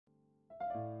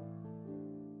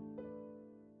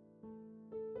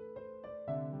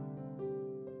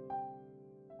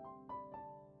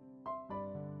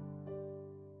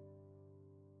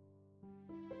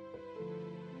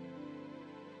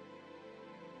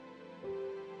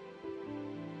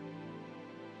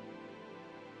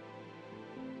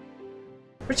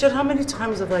Richard, how many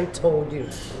times have I told you?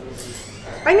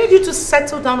 I need you to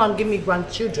settle down and give me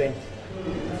grandchildren.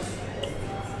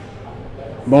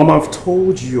 Mom, I've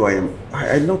told you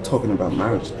I'm not talking about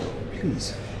marriage now.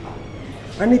 Please.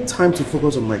 I need time to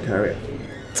focus on my career.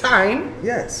 Time?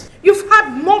 Yes. You've had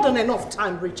more than enough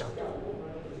time, Richard.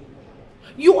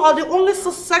 You are the only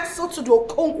successor to the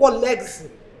Okonkwo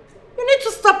legacy. You need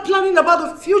to start planning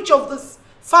about the future of this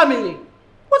family.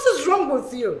 What is wrong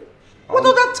with you? What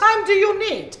other time do you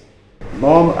need?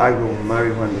 Mom, I will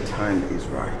marry when the time is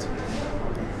right.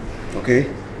 Okay?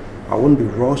 I won't be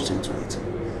rushed into it.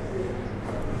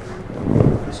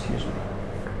 Excuse me.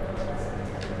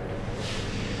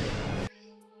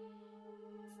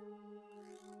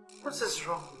 What is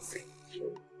wrong with him?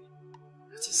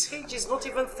 At his age, he's not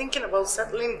even thinking about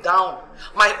settling down.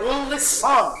 My only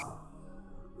son.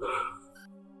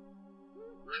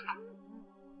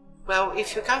 Well,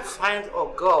 if you can't find a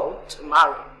girl to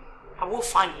marry, I will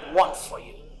find one for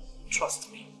you. Trust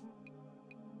me.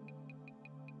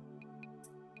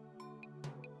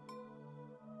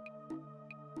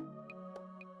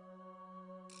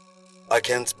 I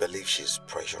can't believe she's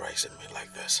pressurizing me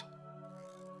like this.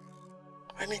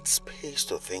 I need space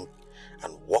to think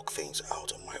and work things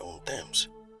out on my own terms.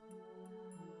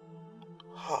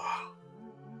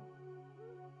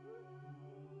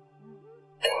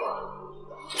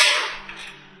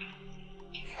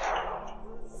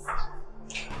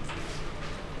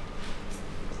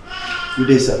 Good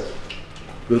day, sir.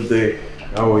 Good day.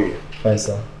 How are you? Fine,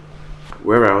 sir.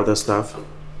 Where are other staff?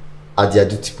 At their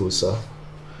duty post, sir.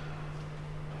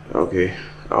 Okay,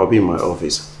 I'll be in my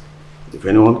office. If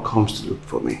anyone comes to look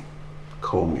for me,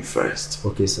 call me first.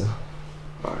 Okay, sir.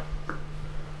 All right.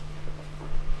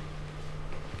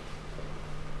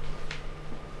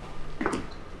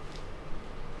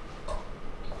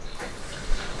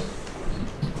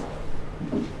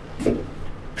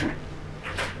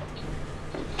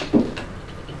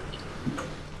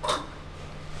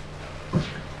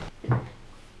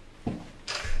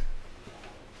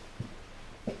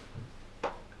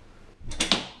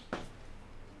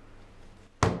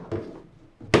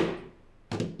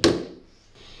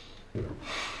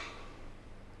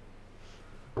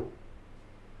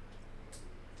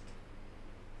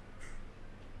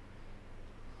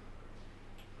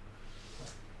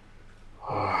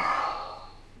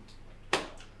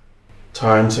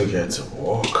 Time to get to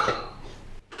work.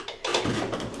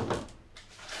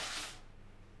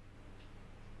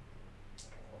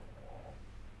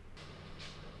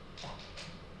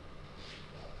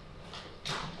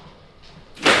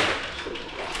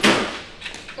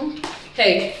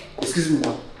 Hey. Excuse me,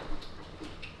 ma'am.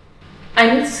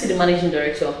 I need to see the managing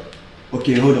director.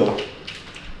 Okay, hold on.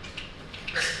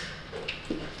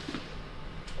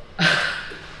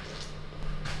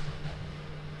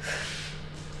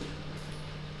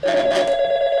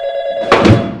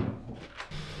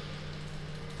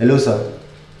 Hello, sir.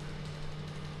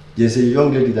 There's a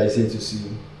young lady that I said to see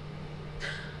you.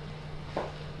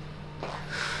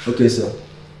 Okay, sir.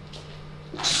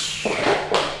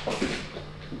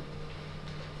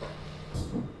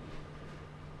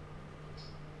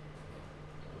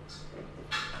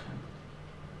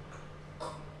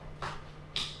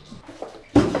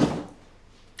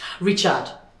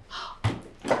 Richard,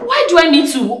 why do I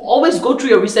need to always go through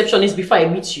your receptionist before I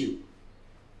meet you?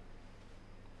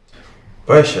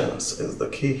 Patience is the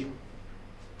key.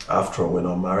 After all, we're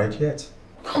not married yet.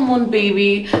 Come on,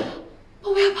 baby. But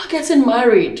we're about getting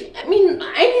married. I mean,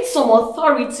 I need some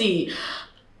authority.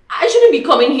 I shouldn't be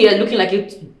coming here looking like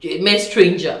a mere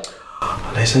stranger.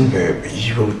 Listen, babe,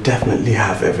 you will definitely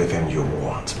have everything you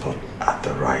want, but at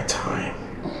the right time,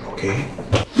 okay?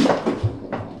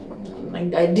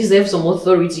 I deserve some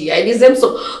authority. I deserve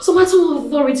some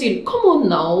authority. Come on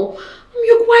now. I'm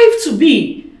your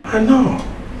wife-to-be. I know.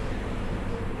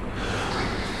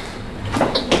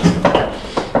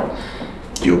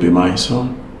 You'll be my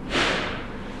son.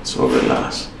 So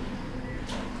relax.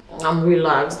 I'm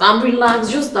relaxed.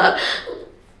 Just that.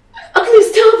 At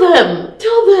least tell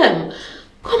them.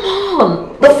 Come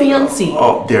on. The fiancé.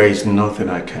 Oh, there is nothing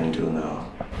I can do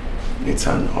now. It's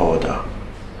an order.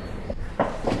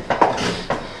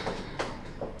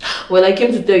 Well, I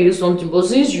came to tell you something, but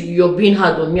since you're being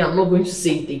hard on me, I'm not going to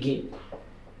say it again.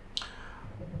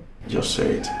 Just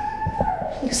say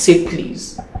it. Say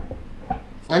please.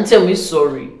 And tell me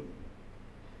sorry.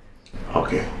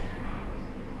 Okay.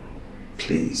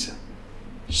 Please.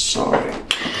 Sorry.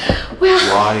 Well,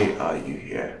 why are you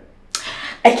here?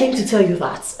 I came to tell you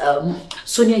that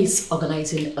Sonia is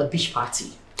organizing a beach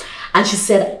party. And she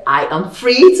said, I am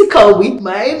free to come with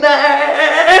my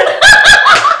man.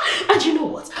 And you know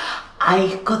what?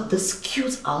 I got this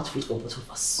cute outfit for both of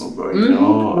us. Oh, boy,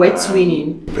 no. We're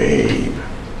twinning. Babe,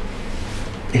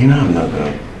 you know I'm not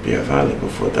gonna be available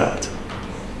for that.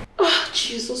 Oh,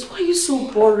 Jesus, why are you so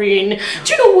boring?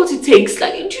 Do you know what it takes?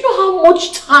 Like, do you know how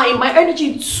much time, my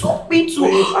energy took me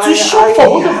to shop for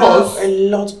both of us? I have a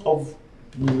lot of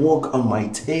work on my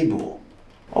table.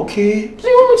 Okay? Do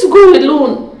you want me to go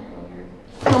alone?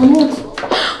 I'm not.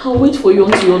 I'll wait for you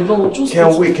until you're done. Just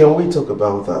can we talk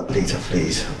about that later,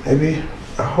 please? Maybe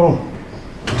at home.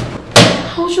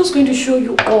 I was just going to show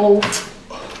you all.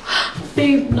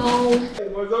 Babe, no. I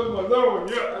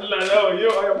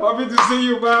am happy to see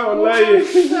you, man. Wallahi.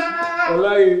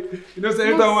 You know,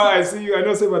 every time I see you, I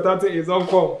know say Batata is on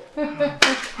call.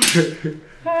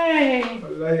 Hey.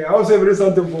 Wallahi. I also bring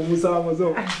something for Musa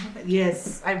Amazon.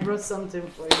 Yes, I brought something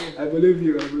for you. I believe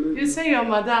you. You say your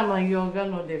madam and your girl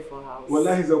not there for house.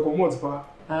 Wallahi, he's a commode, pa.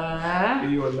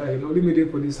 Wallahi, no leave me there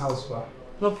for this house, pa.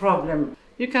 No problem.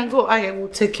 You can go. I will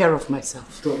take care of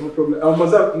myself. No problem.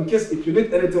 Mazam, in case if you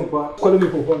need anything, pa, call me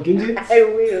for phone, Kinji. I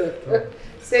will.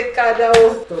 Say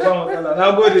kadao.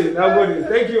 Now go there.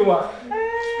 Thank you, ma.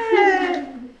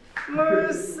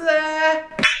 Musa.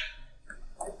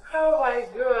 Oh my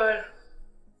God.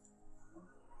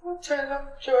 What kind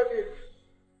of job is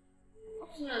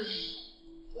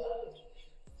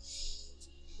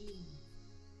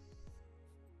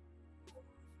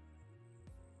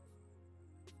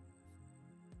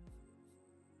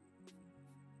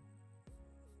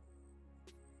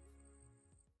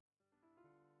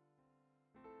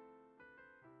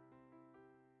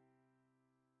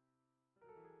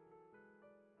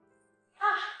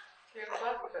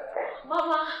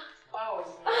Mama.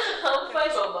 I'm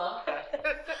fine, Mama.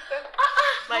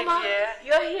 My Mama, dear.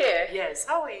 you're here. Yes,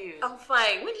 how are you? I'm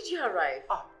fine. When did you arrive?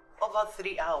 Oh, over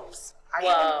 3 hours. I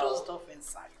Wow. even dozed off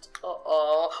inside.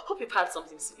 Hope you've had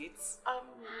something to eat.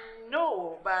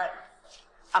 No, but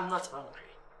I'm not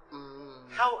hungry.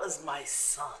 How is my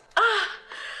son?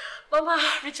 Mama,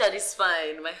 Richard is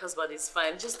fine. My husband is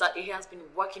fine. Just that he has been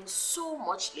working so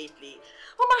much lately.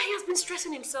 Mama, he has been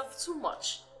stressing himself too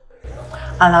much.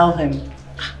 Allow him.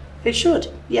 He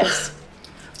should, yes.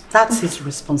 That's his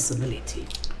responsibility.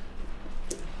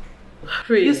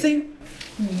 Really? You see,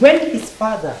 when his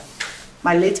father,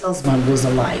 my late husband, was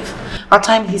alive, at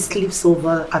times he sleeps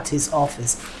over at his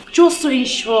office just to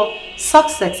ensure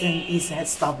success in his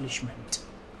establishment.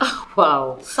 Oh,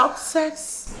 wow.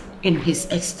 Success in his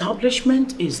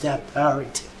establishment is their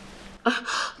priority.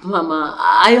 Mama,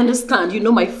 I understand. You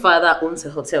know my father owns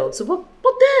a hotel too,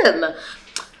 but then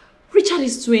Richard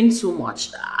is doing too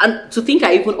much. And to think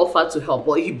I even offered to help,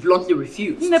 but he bluntly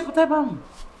refused.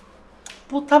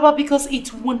 Putaba, because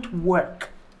it won't work.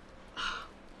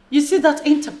 You see that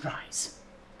enterprise?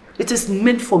 It is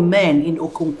meant for men in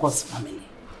Okonkwo's family.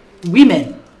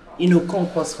 Women in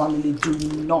Okonkwo's family do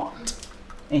not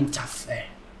interfere.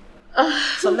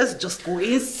 So let's just go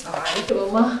inside.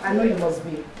 Mama, I know you must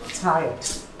be tired.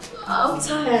 I'm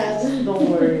tired. Don't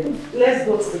worry. Let's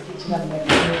go to the kitchen and make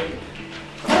it.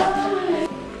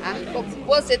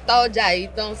 Bó ṣe ta ọjà yìí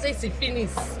tán ṣé sì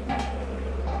finish.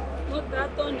 Mo ta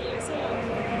tán ni ẹsẹ̀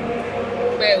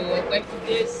Pẹ̀ wọ̀ pẹ́ fi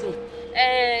dé sùn.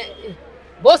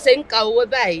 Bó ṣe ń ka owó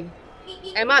báyìí,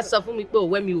 ẹ má sọ fún mi pé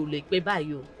òwe mi ò lè pé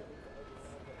báyìí o.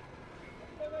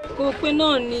 kò pé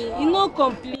náà ni iná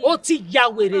complete. Ó ti ya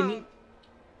wèrè ni.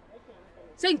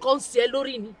 Ṣé nǹkan ń ṣe ẹ́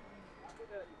lórí ni?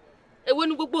 Èwo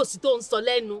ni gbogbo òsì tó ń sọ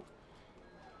lẹ́nu?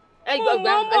 Ẹ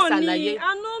gbàgbà ẹ ṣàlàyé.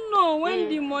 I don't know when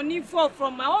the money fall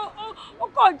from my ó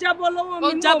kò jábọ́ lọ́wọ́ mi.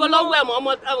 Ó jábọ́ lọ́wọ́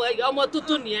ẹ̀ ọmọ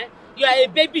tuntun nìyẹn. You are a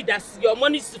baby that your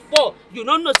money is for. You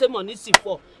don't know say money is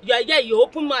for. You are here, you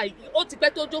open my. Ó ti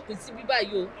pẹ́ tó jókòó síbí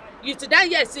báyìí o. You to that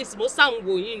year since mo sound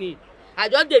wo yín ni. I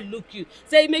just dey look you.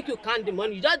 Say make you count the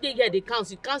money. You just dey here dey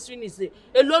count. You count finish say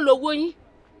èló lowó yín.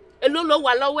 Èló ló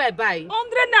wà lọ́wọ́ ẹ̀ báyìí.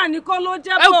 100 naira nìkan ló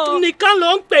jábọ́. Nìkan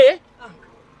ló ń pè é.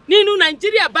 Nínú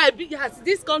Nigeria báyìí as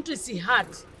this country is hard.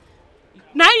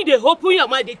 Now you dey open your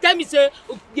mind, they tell me say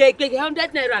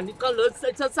 100 naira nìkan ló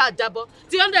ṣá jábọ́.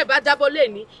 Tí 100 bá jábọ́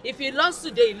lẹ́ni, if you lost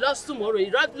today, you lost tomorrow,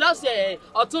 you lost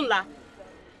ọ̀túnla.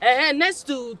 Next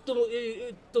to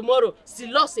tomorrow,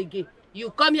 still lost again. You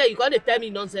come here, you gonna tell me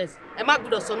nonsense. Ẹ má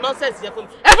gbọ́dọ̀ sọ nonsense yẹn fún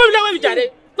mi. Ẹ fún mi lẹ́wọ́ mi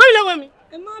jàre. Fún mi lẹ́wọ́ mi.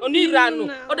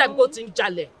 Onírànù, ó dàbí kó ti ń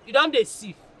jalè. You don dey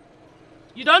thief.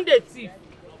 You don dey thief.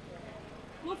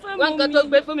 Wọ́n kan tó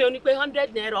gbé fún mi ó ní pé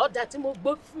 100 naira ọ̀dà tí mo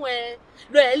gbó fún ẹ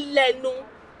lọ ẹ lẹ́nu.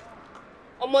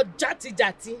 Ọmọ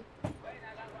jàtijàti.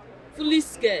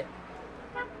 Foolish girl.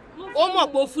 Ó mọ̀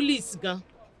pé ó foolish gan.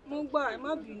 Mo gbà ẹ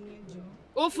má bínú ẹjọ́.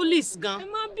 ó foolish gan. Ẹ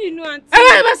má bínú àǹtí.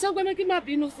 Ẹ má sọ pé kí n má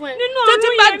bínú fún ẹ. Nínú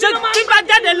ọdún yẹn tí bá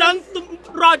jáde lọ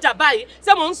rọjà báyìí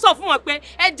ṣé mò ń sọ fún wọn pé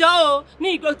ẹ jọ̀ọ́ o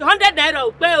ní ìgò 100 naira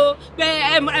ò pé o pé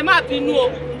ẹ má bínú o.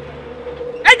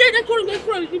 Ẹ jẹ́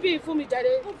kúrò níbí fún mi jáde.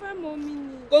 Mo fẹ́ mọ mi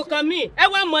ni. Kò kàn mí, ẹ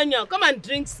wá mọ yàn, come and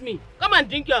drink me. Come and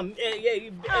drink your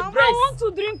breast. I want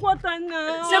to drink water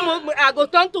now. Ṣé I go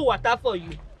turn to water for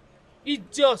you.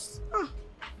 Idiot.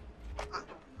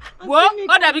 Wo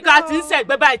ó dàbí ká ti ń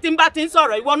ṣẹ̀gbẹ́ báyìí tí n bá ti ń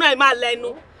sọ̀rọ̀ ìwọ náà ẹ máa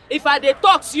lẹ́nu. If I dey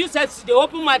talk you sef dey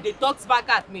open mouth dey talk back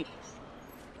at me.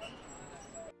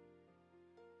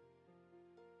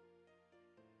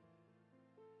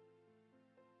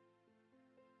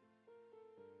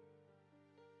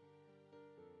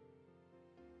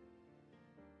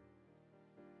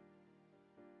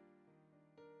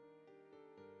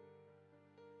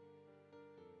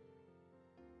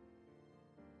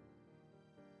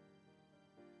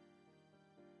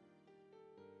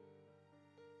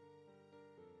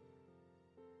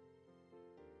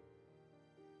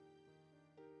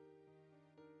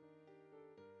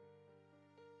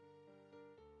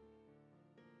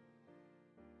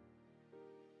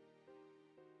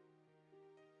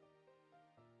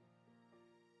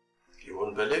 You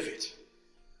won't believe it.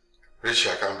 Richie,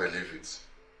 I can't believe it.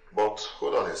 But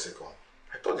hold on a second.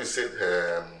 I thought you said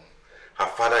her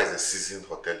father is a seasoned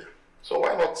hotelier. So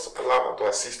why not allow her to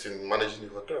assist in managing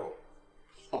the hotel?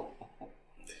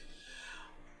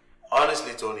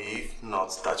 Honestly, Tony, if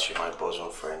not that you're my bosom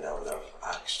friend, I would have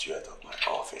asked you out of my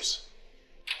office.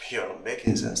 You're not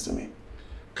making sense to me.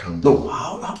 Calm down. No,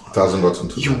 how? It hasn't gotten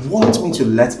to You want me to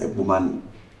let a woman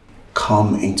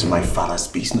come into my father's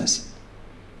business?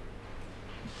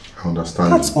 I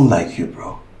understand. That's unlike you,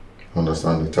 bro. I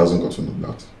understand. It hasn't gotten to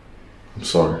that. I'm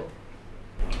sorry.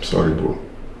 I'm sorry, bro.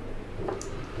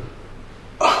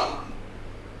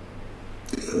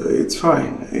 It's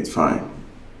fine. It's fine.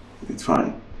 It's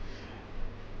fine.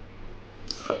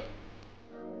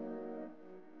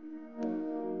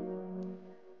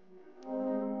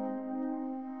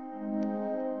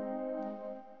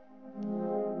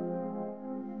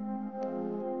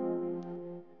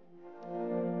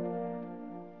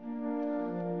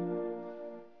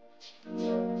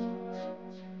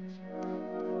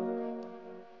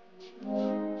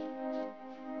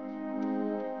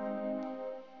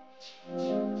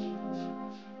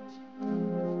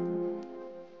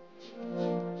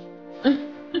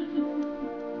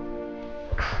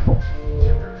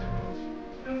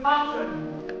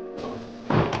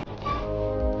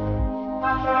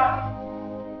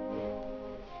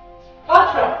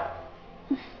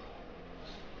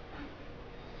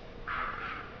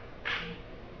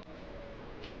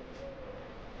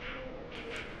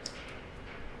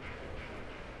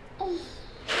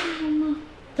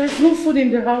 There's no food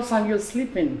in the house and you're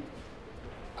sleeping.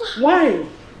 Why?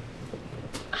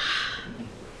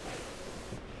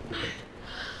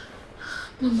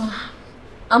 Mama,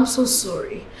 I'm so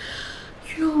sorry.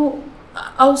 You know,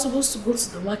 I was supposed to go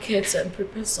to the market and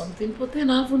prepare something, but then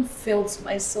I haven't felt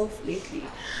myself lately.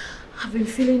 I've been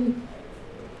feeling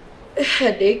a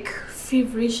headache,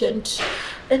 feverish and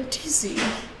dizzy.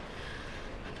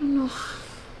 I don't know.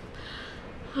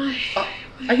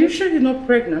 Are you sure you're not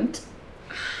pregnant?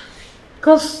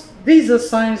 Because these are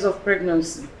signs of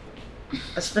pregnancy,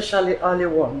 especially early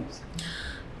ones.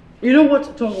 You know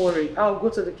what? Don't worry. I'll go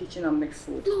to the kitchen and make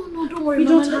food. No, don't worry, You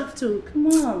Mama. don't have to. Come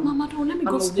on. Mama, don't let me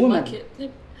I'm go a to the woman. market. Are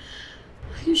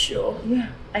you sure? Yeah,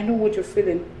 I know what you're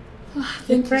feeling.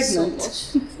 Thank You're you so pregnant.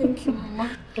 much. Thank you,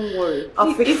 Mama. Don't worry.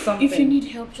 I'll fix something. If you need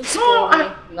help, just No, call me.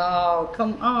 no,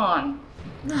 come on.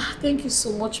 Thank you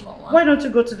so much, Mama. Why don't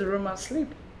you go to the room and sleep?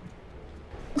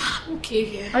 I'm okay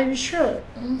here. Are you sure?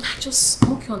 Just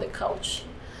I'm okay on the couch.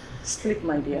 Sleep,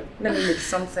 my dear. Let me make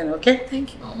something, okay?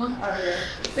 Thank you, Mama. Alright.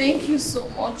 Thank you so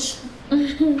much.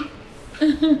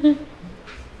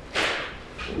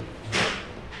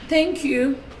 Thank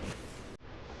you.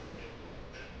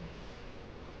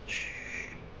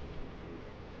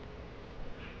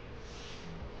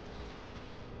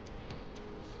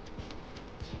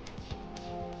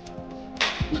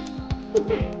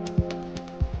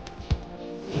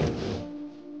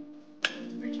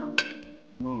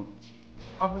 Mom.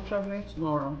 I'll be traveling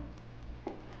tomorrow.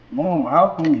 Mom, how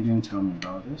come you didn't tell me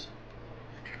about this?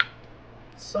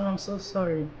 So I'm so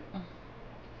sorry.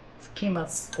 It came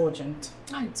as urgent.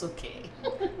 It's okay.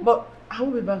 But I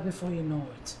will be back before you know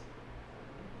it.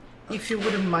 If you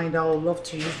wouldn't mind, I would love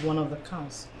to use one of the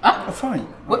cars. Fine.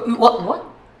 What?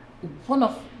 One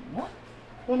of what?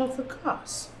 One of the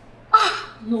cars.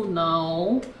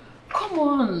 No. Come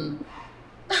on.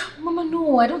 Mama,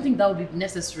 no, I don't think that would be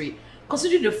necessary.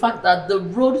 Considering the fact that the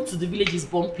road to the village is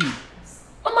bumpy.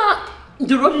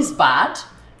 The road is bad.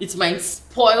 It might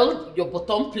spoil your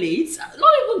bottom plates.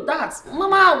 Not even that.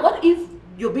 Mama, what if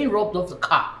you're being robbed off the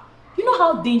car? You know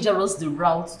how dangerous the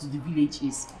route to the village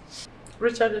is.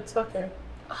 Richard, it's okay.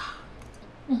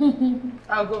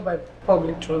 I'll go by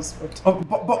public transport. Oh,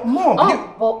 but Mom...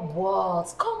 But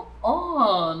what? Come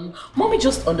on. Mommy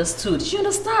just understood. She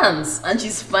understands. And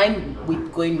she's fine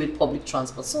with going with public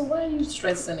transport. So why are you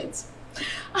stressing it?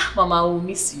 Mama, I will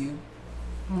miss you.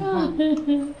 I'll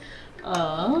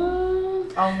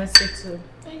miss you too.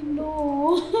 I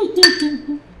know.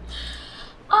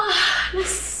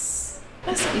 Let's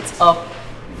eat up.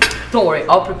 Don't worry,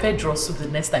 I'll prepare draw soup the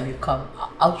next time you come.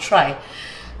 I'll try.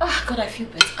 God, I feel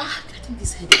better. I think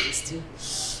this headache is still.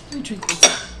 Let me drink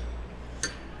water.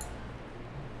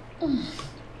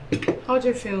 How do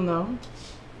you feel now?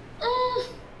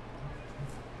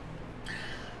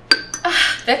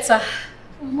 Better.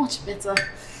 Much better.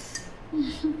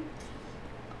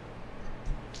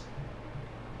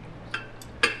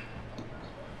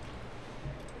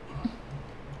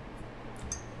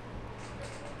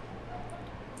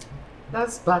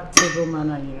 That's bad table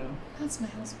manner, you know. That's my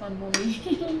husband, Mommy.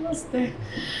 What's there?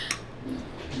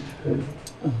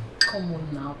 Come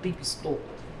on now, baby, stop.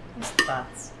 What's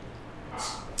that?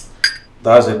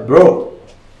 That's it, bro.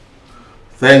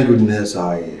 Thank goodness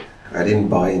I didn't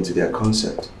buy into their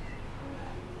concept.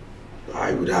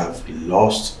 I would have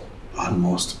lost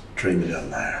almost 3 million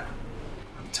naira.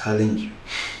 I'm telling you.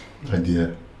 My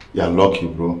dear, you're lucky,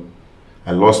 bro.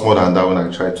 I lost more than that when I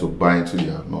tried to buy into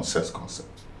their nonsense concept.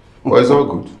 But it's all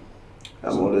good.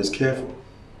 I'm always careful.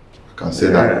 I can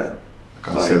say that.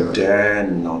 I dare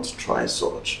not try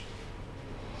such.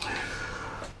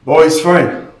 But it's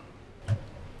fine.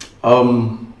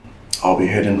 I'll be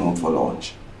heading home for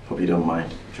lunch. Hope you don't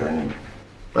mind joining me.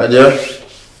 My dear,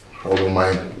 I don't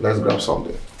mind. Let's grab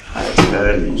something. I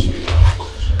tell you.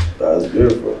 That's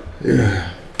beautiful. Yeah.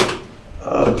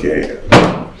 Okay.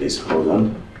 Please hold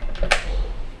on.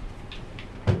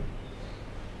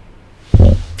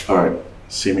 Alright.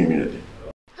 See me immediately.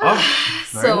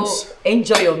 So,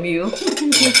 enjoy your meal.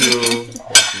 Thank you.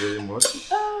 Thank you very much.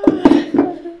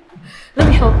 Let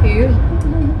me help you.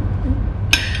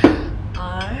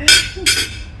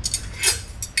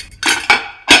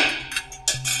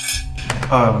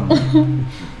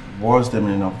 What's the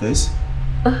meaning of this?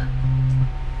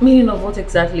 Meaning of what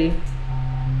exactly?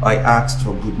 I asked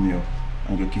for good meal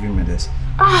and you're giving me this.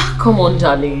 Come on,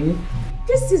 darling.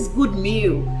 This is good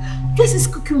meal. This is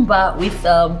cucumber with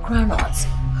granules.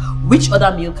 Which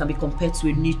other meal can be compared to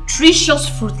a nutritious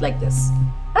fruit like this?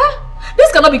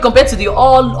 This cannot be compared to the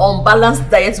all unbalanced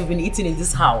diet we've been eating in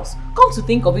this house. Come to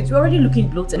think of it, you're already looking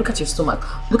bloated. Look at your stomach.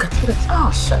 Look at it.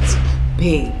 Oh, shut.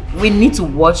 Babe, we need to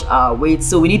watch our weight.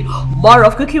 So we need more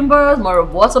of cucumbers, more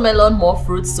of watermelon, more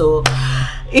fruits. So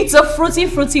it's a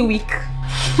fruity week.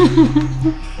 You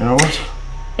know what?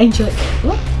 Enjoy.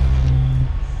 What?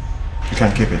 You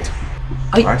can keep it.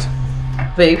 Right?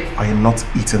 Babe. I am not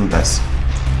eating this.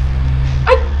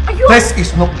 Are you? This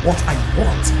is not what I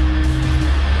want.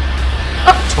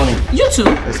 Tony. You too?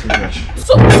 Let's leave that.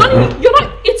 So, Tony, you're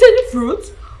not eating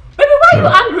fruit? Baby, why are you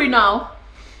angry now?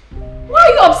 Why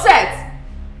are you upset?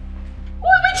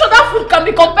 Which other food can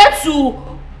be compared to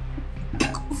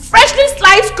freshly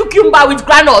sliced cucumber with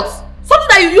granules? Something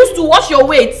that you use to wash your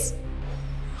weight.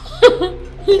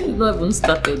 You've not even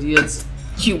started yet.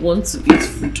 You want to eat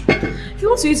food. If you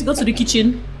want to eat, go to the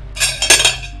kitchen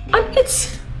and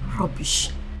eat rubbish.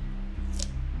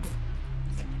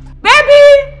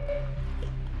 Baby!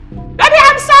 Baby,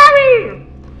 I'm sorry!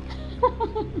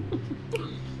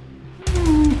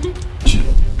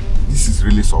 This is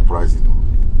really surprising.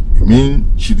 You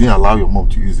mean she didn't allow your mom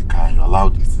to use the car and you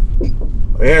allowed it?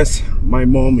 Yes, my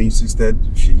mom insisted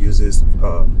she uses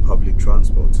public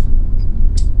transport.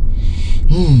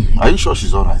 Are you sure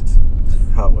she's alright?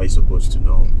 How am I supposed to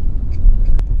know?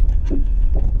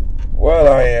 Well,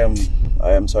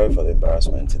 I am sorry for the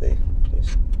embarrassment today,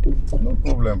 please. No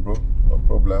problem, bro. No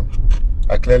problem.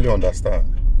 I clearly understand.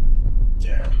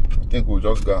 Yeah. I think we'll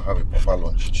just go and have a proper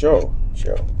lunch. Sure.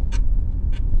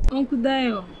 Uncle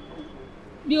Dayo,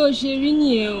 bí o ṣe rí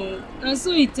nìyẹn o, and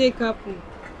so it take happen.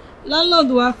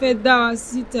 Landlord wa fẹ́ dá wa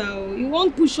síta o, he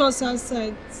won't push us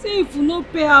outside. Say if we no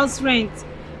pay house rent,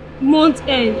 month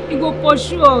end, he go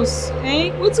pursue us.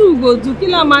 Wetin we go do? Kí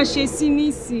la máa ṣe sí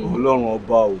nísìn? Ọlọ́run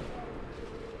ọba o.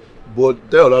 But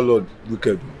tell your landlord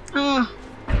wicked.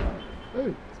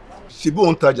 Ṣebí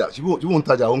òun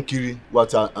tajà òun kiri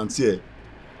wata àǹtí ẹ̀.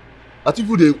 Àti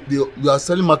they are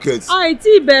selling markets.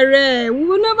 Tí bẹ̀rẹ̀, we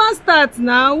will never start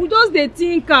now. We just dey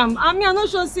think am. I mean, I'm not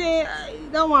sure say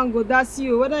that one go dash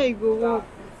you whether e go work.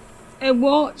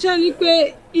 Ẹ̀gbọ́n, ṣé ní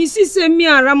pé You see, say me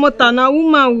and Ramota na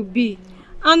woman will be.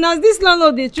 And as this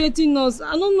landlord they threaten us,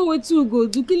 I don't know where to go.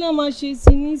 Do kill my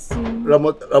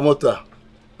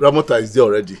Ramota is there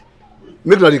already.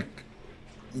 Make like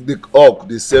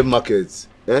the same markets.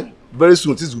 Very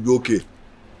soon things will be okay.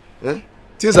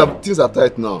 Things are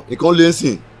tight now. You can't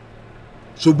listen.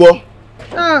 Shogbo.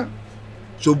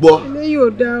 Shogbo.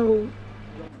 You down.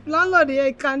 Landlord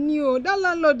here can you? That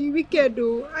landlord the wicked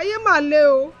oh. I am a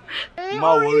leo.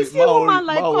 Ma worry. He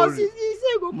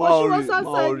say go push us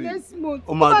outside next month.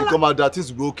 Oh man, come out that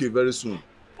things will be okay very soon.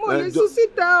 Just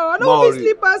sit down. I don't want to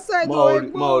sleep outside.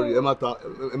 Maori, Emma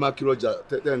Kiroja,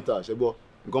 Tenta, Shogbo.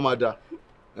 Come out there.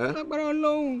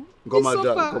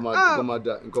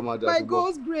 Come by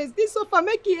God's grace, this sofa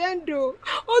make it end though.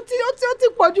 Oti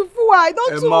I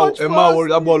don't too much for Emma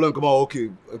worry, come out okay,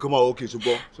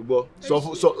 Shogbo. So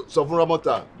from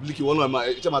Ramota, Bliki one of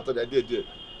my matter that day.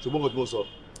 Shogbo got more so.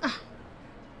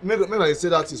 Make I say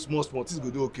that is small, things go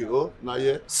do okay, oh, now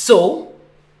yeah. So,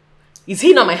 is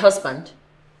he not my husband?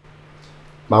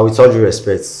 Ma, with all due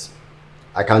respect,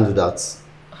 I can't do that.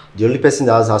 The only person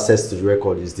that has access to the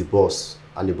record is the boss,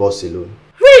 and the boss alone.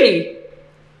 Really?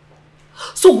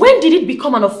 So when did it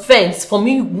become an offense for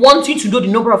me wanting to know the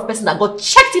number of persons that got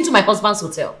checked into my husband's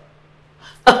hotel?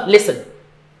 Listen,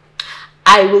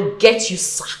 I will get you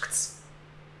sacked.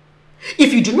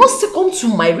 If you do not succumb to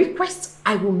my request,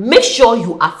 I will make sure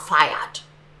you are fired.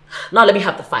 Now let me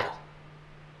have the file.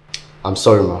 I'm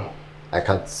sorry, ma. I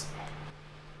can't.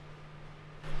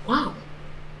 Wow.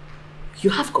 You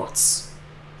have guts.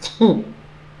 No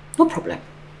problem.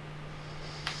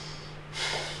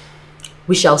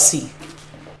 We shall see.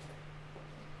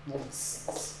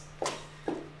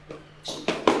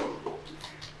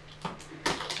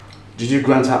 Did you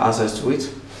grant her access to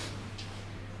it?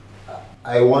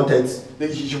 I wanted...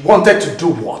 You wanted to do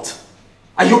what?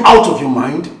 Are you out of your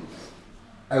mind?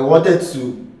 I wanted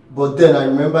to, but then I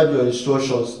remembered your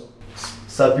instructions.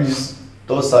 Sir, please,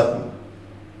 don't sack me.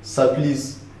 Sir,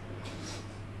 please.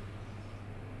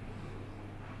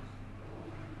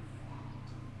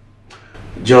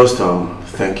 Just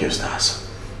thank your stars.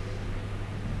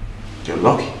 You're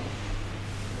lucky.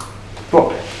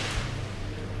 But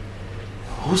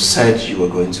who said you were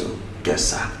going to get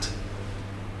sacked?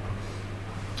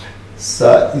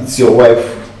 Sir, it's your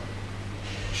wife.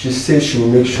 She says she will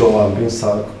make sure I'm being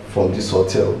sacked from this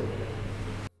hotel.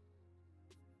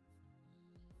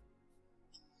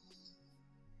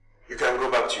 You can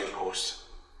go back to your post.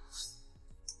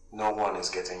 No one is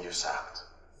getting you sacked.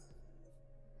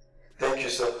 Thank you,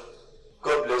 sir.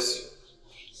 God bless you.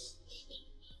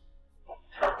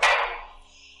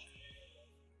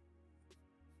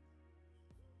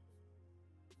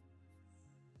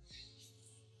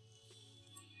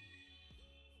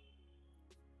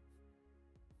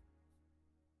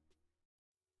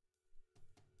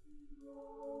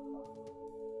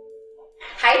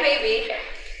 Hi, baby.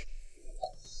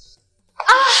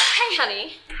 Hi,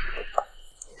 honey.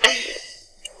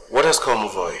 What has come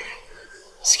over you?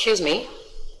 Excuse me?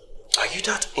 Are you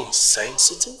that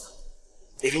insensitive?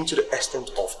 Even to the extent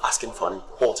of asking for an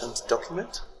important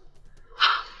document?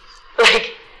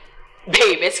 Like,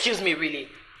 babe, excuse me, really?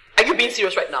 Are you being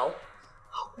serious right now?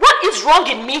 What is wrong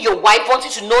in me, your wife,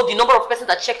 wanting to know the number of persons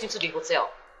that checked into the hotel?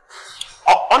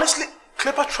 Honestly,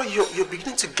 Cleopatra, you're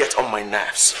beginning to get on my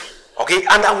nerves. Okay?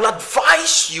 And I will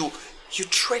advise you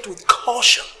tread with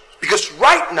caution. Because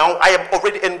right now, I am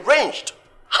already enraged.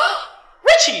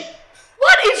 Richie,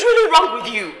 what is really wrong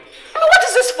with you? I mean, what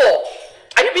is this for?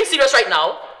 Are you being serious right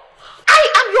now? I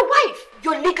am your wife,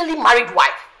 your legally married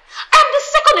wife. I am the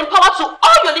second in power to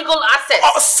all your legal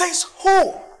assets. Says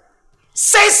who?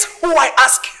 Says who, I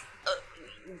ask you?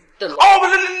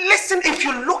 Listen, if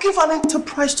you're looking for an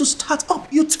enterprise to start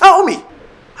up, you tell me.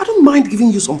 I don't mind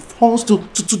giving you some funds to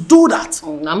do that.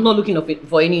 I'm not looking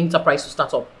for any enterprise to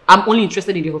start up. I'm only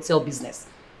interested in the hotel business.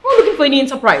 I'm not looking for any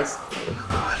enterprise.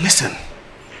 Listen,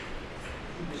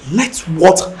 let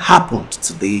what happened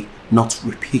today not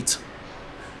repeat.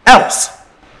 Else,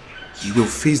 you will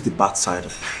face the bad side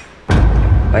of me.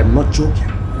 I'm not joking.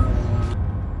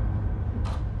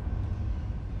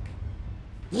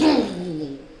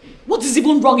 What is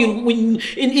even wrong in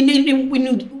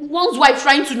one's wife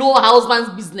trying to know her husband's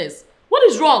business? What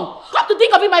is wrong? Come to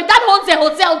think of it, my dad owns a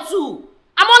hotel too.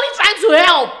 I'm only trying to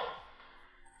help.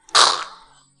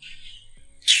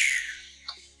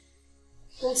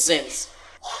 Nonsense.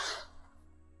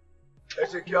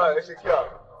 Ezekiel.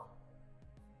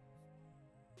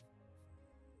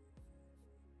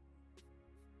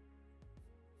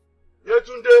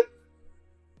 Yetunde.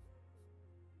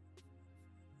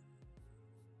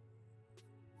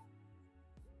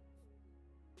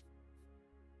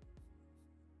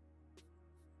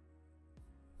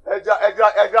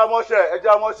 ẹja mọ́ṣẹ́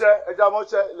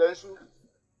ilẹ̀ ń ṣú.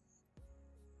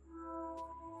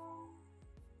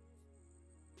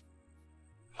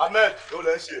 Ahmed ó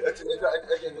lẹ́ ń ṣe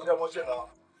ẹja mọ́ṣẹ́ náà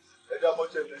ẹja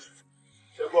mọ́ṣẹ́ ilẹ̀ ń ṣú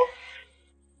ṣe gbọ́.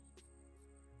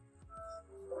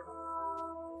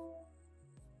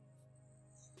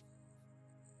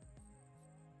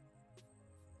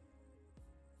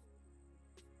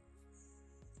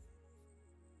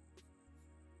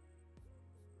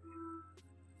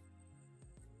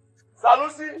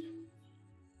 Sanusi,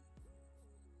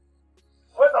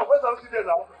 where's Sanusi there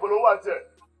now? Follow one there.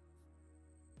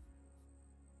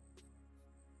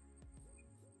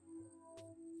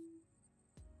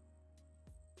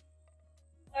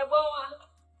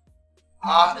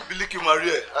 Biliki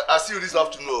Maria, I see you this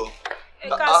afternoon.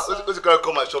 What's the guy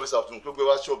come my shop this afternoon? Go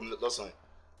to shop last night.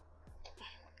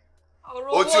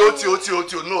 Oti,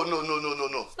 no.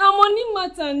 Na money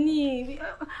matter ni.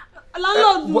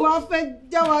 Landlord wa fẹ́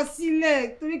já wa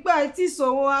sílẹ̀ torí pé I ti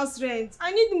sanwó house rent.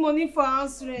 I need money for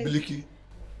house rent.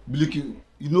 Biliki,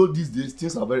 you know these days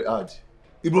things are very hard.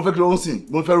 If mo fẹ́ kí ló ń sìn,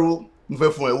 mo fẹ́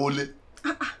fún ẹ wọlé.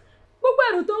 Gbogbo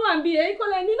ẹrù tó wà nbi e ko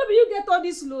le ni no be you get all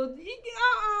this load.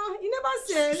 You never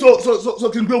said. So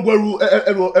kí n gbé ẹrù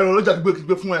lọ́jà kí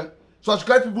gbé fún ẹ. So I should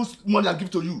carry people's money and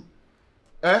give to you.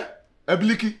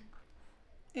 Biliki.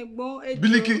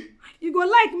 Biliki. You go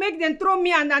like make them throw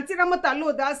me and Auntie Ramota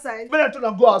load outside. When I tell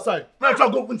them go outside, when I tell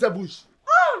them go inside bush.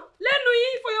 Lẹ́nu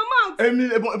yín for your mouth.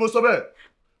 Emo sọ bẹ́ẹ̀.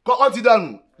 Kọ́ ọ́ ti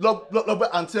dànù lọ bẹ́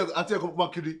àǹtí ẹ̀kọ́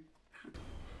pọ̀ kiri.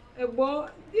 Ẹ̀gbọ́n,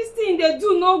 this thing they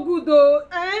do no good o.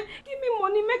 Give me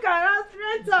money make I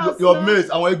rent house. Your mates,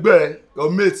 àwọn ẹgbẹ́ your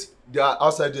mates, they are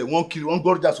outside there. Wọ́n kiri, wọ́n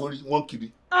gbọ́dọ̀ jà sórí, wọ́n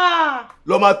kiri.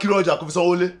 Lọ máa kiri ọjà kò fi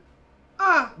sanwó lé.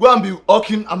 Go and be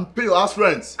hawking and pay your house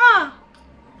rent.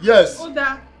 Yes.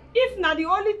 Oda, if na the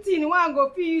only thing wey I go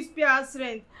fit use pay house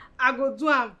rent, I go do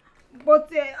am.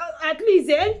 But at least,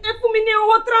 put me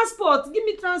near transport. Give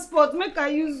me transport, make I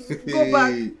use go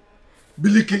back.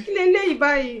 Biliki. Lele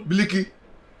ibayi. Biliki.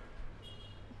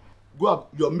 Go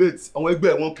up your mates. Àwọn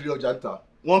ẹgbẹ́ wọn kiri ọjà nta.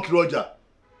 Wọ́n kiri ọjà.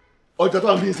 Ọjà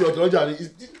tó ń bí ṣe ọjà ni.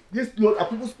 This not a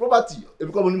people's property. E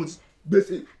become money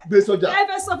gbèsè ọjà. I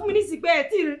fẹ́ sọ fún mi ní sí pé ẹ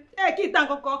kí tan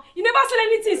kankan. You never sell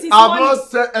anything since morning. I've not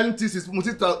said anything since mo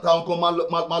ti ta nǹkan máa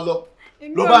lọ.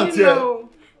 Lọ bá ń tiẹ̀.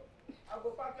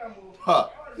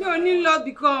 Mi ò ní lọ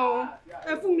bìkan o.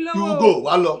 Ẹ fún mi lọ́wọ́. You go,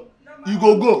 wá lọ. You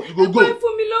go. Ẹ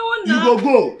fún mi lọ́wọ́ náà.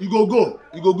 You go.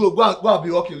 Go and be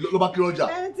hawking. Lọ bá kiri ọjà.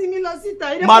 Ẹ ti mi lọ síta.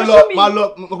 Má lọ,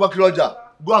 lọ bá kiri ọjà.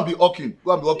 Go and be hawking.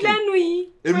 Lẹ́nu yìí.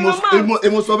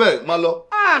 Èmo sọ bẹ́ẹ̀, má lọ.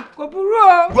 Kò burú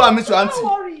o. Go and meet your auntie.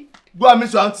 Go and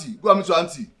meet your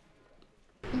auntie.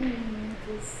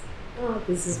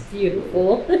 This is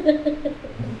beautiful.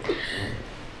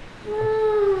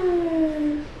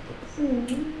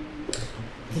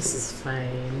 This is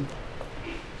fine.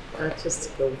 I'll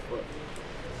just go for it.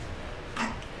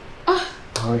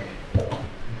 Hi.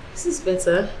 This is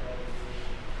better.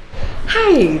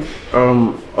 Hi.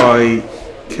 I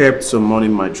kept some money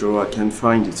in my drawer. I can't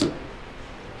find it.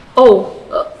 Oh,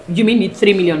 you mean the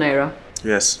 3 million naira?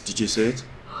 Yes. Did you say it?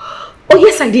 Oh,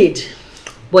 yes, I did.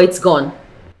 But it's gone.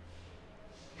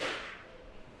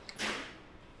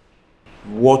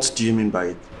 What do you mean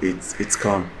by it's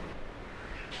gone?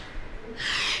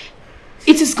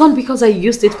 It is gone because I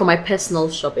used it for my personal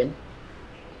shopping.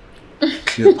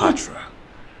 Cleopatra,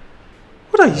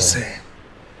 what are you saying?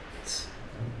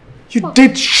 You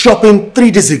did shopping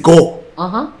 3 days ago.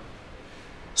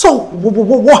 So,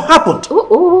 what happened?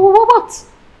 What?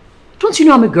 Don't you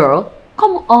know I'm a girl?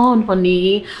 Come on,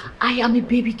 honey. I am a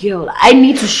baby girl. I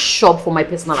need to shop for my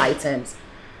personal items.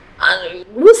 And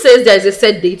who says there is a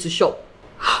set day to shop?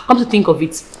 Come to think of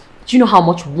it, do you know how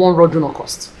much one raw donut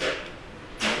costs?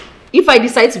 If I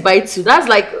decide to buy 2, that's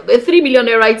like 3 million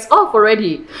naira. It's off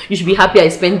already. You should be happy I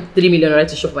spent 3 million naira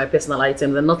to shop for my personal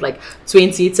items and not like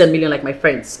 10 million like my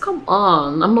friends. Come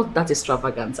on, I'm not that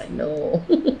extravagant, I know.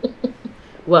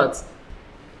 What?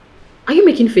 Are you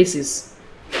making faces?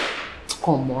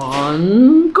 Come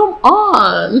on.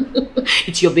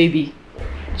 It's your baby.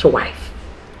 It's your wife.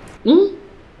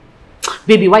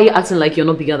 Baby, why are you acting like you're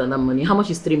not bigger than that money? How much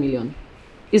is 3 million?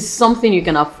 It's something you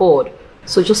can afford.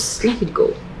 So just let it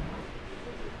go.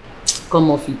 Come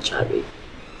off it, Charlie.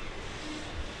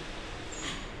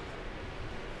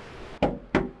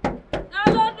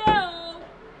 Hello there.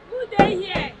 Who they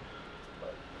here?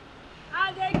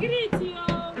 I greet you.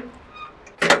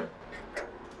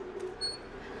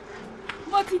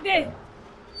 Motide.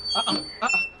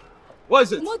 What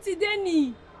is it? Motide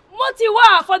ni.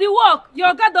 Motiwa for the work. Your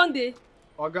oga don dey.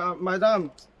 Oga,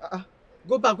 madam,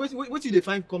 go back. Wait till they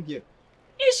find come here.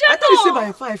 I tell you say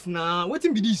by 5 now.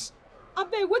 Wetin be this?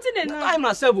 Abeg, wetin dey now? Time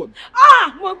na 7.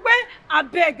 Ah, mo pe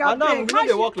abeg. Madam, we no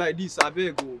dey work like this.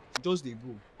 Abeg go. Just dey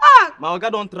go. Ah! My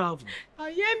oga don travel.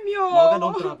 Aye mi o. My oga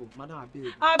don travel. Madam,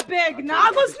 abeg. Abeg, na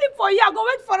I go sleep for here. I go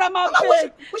wait for am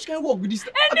abeg. Which kind of work be this?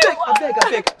 Anyway.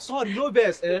 Abeg. Sorry, no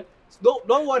vex, eh?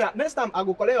 Don't worry. Next time I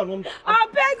go collect your number.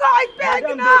 Abeg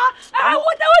na.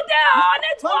 What network?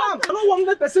 Madam, I don't want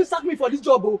let person sack me for this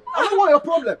job. Oh. I don't want your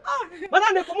problem.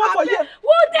 Madam, they come out for here. Who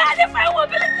dey dey find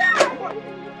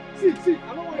mobility? See,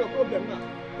 I don't want your problem now.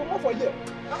 Come out for here.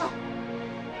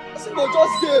 I see go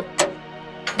just dey.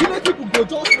 Village people go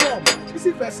just come. You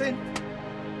see person.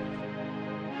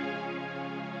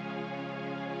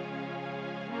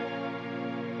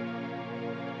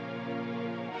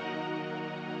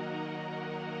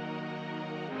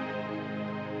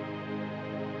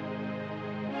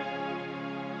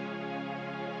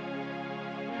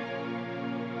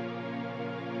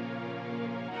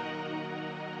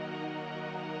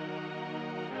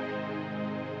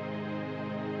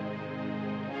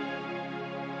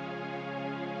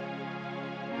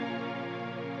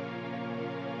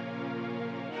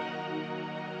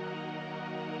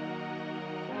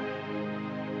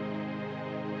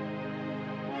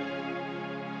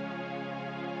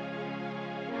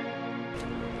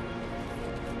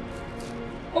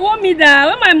 Owó mi dà,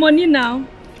 where my money now?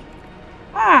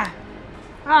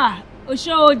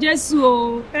 Osho Jesu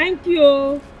o, thank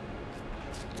you.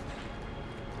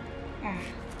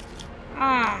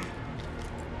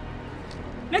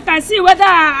 Make I see whether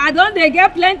I don dey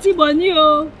get plenty money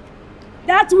o.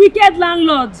 That wicked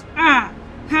landlord,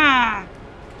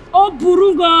 ó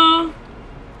burú gan.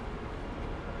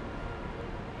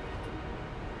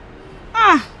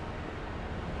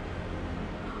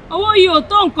 Owó yìí ò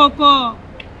tó nǹkan kan.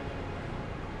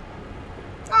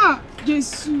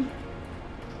 Jesus.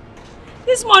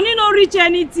 This money no reach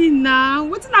anything now.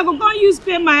 Wetin I go come use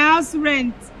pay my house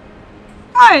rent?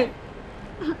 Hey!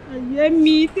 Ayé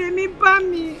mi, tèmi bá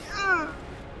mi.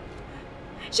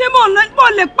 Ṣé mo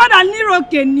lè padà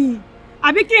níròkè ni?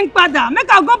 Àbí kí n padà?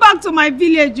 Make I go back to my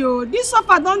village o. This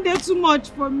suffer don dey too much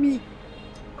for me.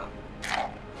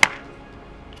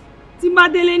 Tí n bá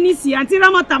délé nísìnyí, Aunty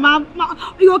Ramota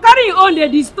you go carry your own dey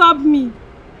disturb me.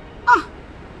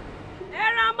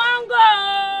 Ẹran mango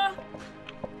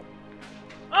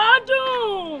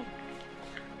ọdún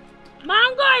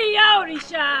mango ìyá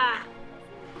òrìṣà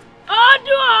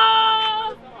ọdún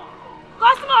o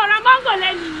kọ́símọ̀ ra mango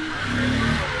lẹ́nu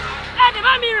ẹ̀dẹ̀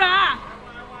bá mi rà á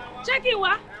ṣé kí n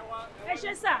wá ẹ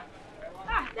ṣé sà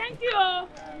thank you o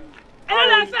ẹ ló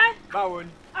lọ fẹ́. Báwo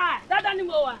ni? Dáadáa ni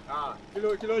mo wà. Kí ló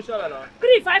ń ṣọ̀rọ̀ lọ?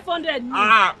 3,500 ni.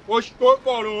 Oṣù tó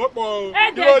pọ̀ ló pọ̀.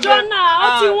 Ẹ̀ẹ́dẹ̀jọ́ náà, ó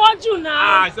ti wọ́n jù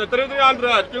náà. Ṣe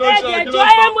 300 kí ló ń ṣọ̀rọ̀?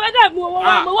 Ẹ̀ẹ́dẹ̀jọ́ mo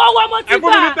wọ́wọ́ mo ti gbà. Ẹ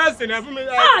fún mi ní tẹ́sì ni, ẹ fún mi.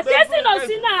 Tẹ́sì náà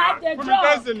sí náà, ẹ̀ẹ́dẹ̀jọ́. Fún mi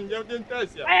tẹ́sì ni, jẹ́ kí n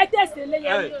tẹ́sì. Ẹ tẹ́sì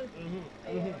eléyẹ ni.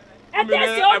 Ẹ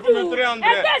tẹ́sì ó dùn.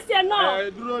 Ẹ tẹ́sì ẹ̀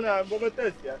náà. Dúró náà, mo fẹ́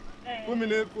tẹ́sì ẹ. Fún mi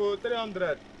ní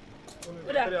 300. Fún mi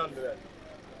ní 300.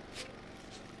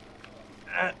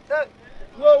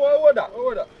 Owó dà.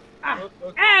 Ẹ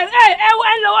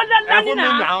lọ́wọ́ lání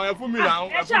náà. Ẹ fún mi náà.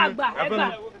 Ẹ ṣàgbà, ẹ gbà.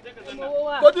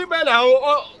 Kò tí bẹ́ẹ̀ náà o.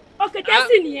 Ok,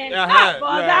 tẹ́sì nìyẹn.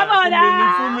 Bọ̀dá.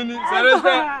 Fún mi ní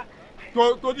sẹ́rẹ́sẹ́.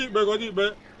 Kò tí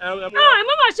bẹ́ẹ̀. Ẹ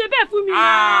má ṣe bẹ́ẹ̀ fún mi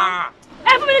náà.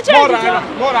 Ẹ fún mi ní change jọ.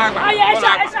 Mọ́ra àgbà. Ọyẹ ẹ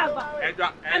ṣàgbà.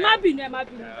 Ẹ má bínú.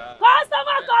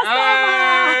 Customer.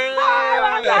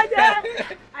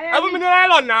 Ẹ fún mi ní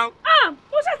nylon náà.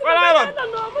 Mo ṣe ti mọ̀ pé nylon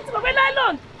náà. Mo ti mọ̀ pé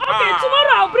nylon. Ok,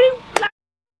 tomorrow I'll bring.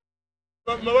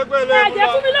 Ẹ̀jẹ̀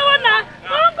fún mi lọ́wọ́ náà.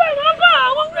 Wọ́n ń bọ̀.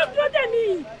 Àwọn ń dúró dè mí.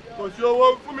 Kò sí owó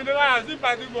fún mi ní nylon sí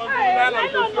ìpàdé mọ́ fún mi nylon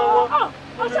kò sí owó.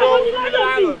 Ọ̀ṣọ́ mo ní nylon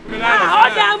sí.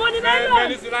 Ọ̀dà mo ní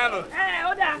nylon.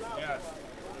 Ọ̀dà.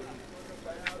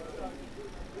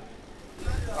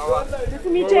 Ẹ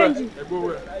fún mi change.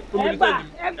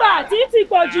 Ẹgbà tí ti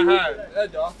pọ̀ jù ní.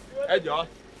 Ẹ jọ̀ọ́.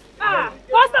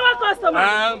 Customer. Ẹ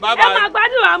máa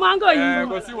gbádùn àwọn mango yìí.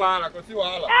 Kò sí wàhálà.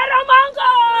 Ẹ̀rọ mango.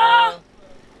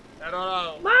 Ẹ̀rọ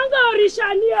mango òrìṣà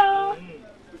ni o.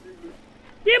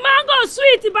 The mango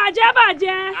sweet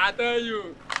bàjẹ́. I tell you.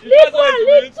 Lick 1,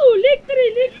 lick 2, lick 3,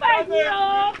 lick 5 ni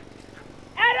o.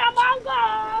 Ẹ̀rọ mango.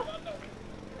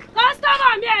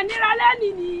 Customer mi ẹ̀ nira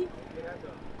lẹ́nìí ni.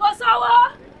 Kò sọ́wọ́.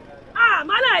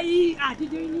 Málà yìí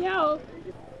àdìdì ni ẹ o.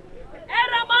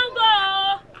 Ẹ̀rọ mango.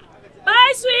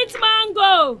 Buy sweet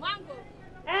mango.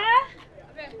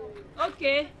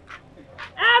 Okay.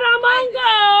 Ẹ̀rọ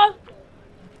mango.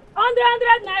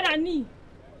 100 naira ni.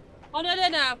 100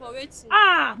 naira for wetin?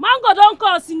 Mango don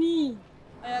cost ni.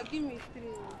 Give me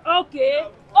 3. Okay.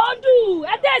 Odu,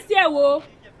 ẹ tẹ̀sí ẹ̀ wò.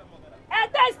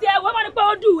 test ẹ wọ́n máa ní pé ó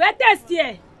dùn test ẹ.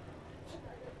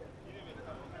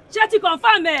 Ṣé ti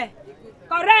confirm ẹ?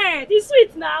 Correct, it's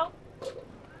sweet now.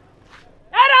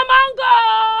 Ẹ̀rọ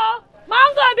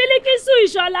mango Bilikisu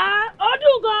Ìṣọ̀lá ó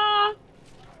dùn gan.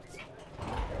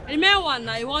 The main one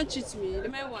now, you won't cheat me. The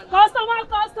main one. Customer.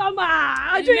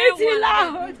 Ojú yìí ti là.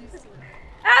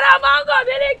 Ẹ̀rọ mango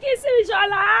Bilikisu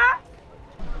Ìṣọ̀lá.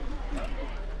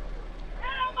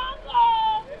 Ẹ̀rọ mango.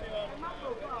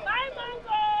 Buy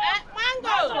mango.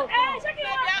 Mango. Ṣé kí n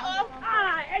wá?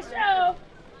 Ẹ ṣé o.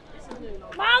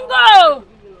 Mango.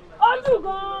 Ó dùn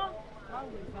gan.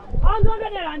 100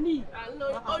 naira ni.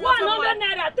 100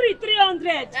 naira,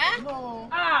 300. No.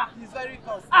 It's very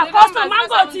costly. Custom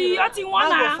mango ti ó ti wọ́n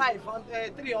na. Mango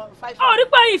 500, 300. Ó rí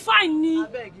pé fine ni.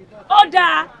 Ó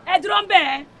dáa, ẹ dúró ń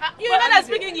bẹ̀. You know that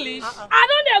speak English? I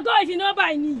don't dey go if you no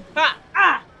buy ni.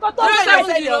 Kò tó I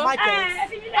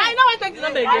know I I take the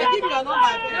number again. Give me your number.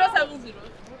 070.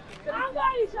 Mango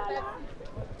Ìṣọ̀lá.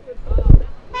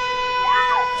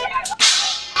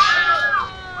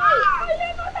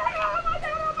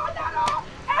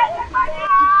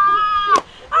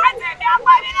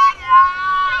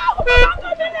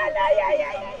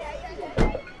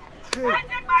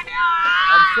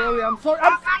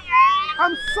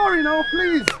 I'm sorry now,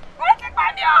 please.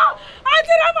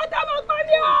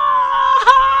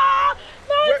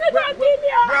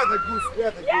 Where the goose?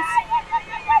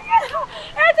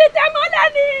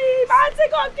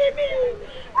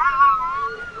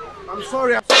 I'm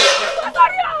sorry.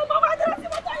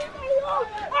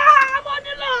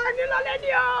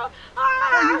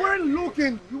 You weren't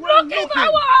looking. You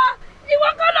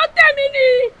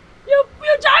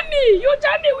jam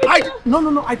me with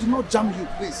No, I did not jam you,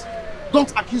 please.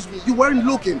 Don't accuse me. You weren't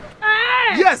looking.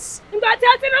 Yes. Okay,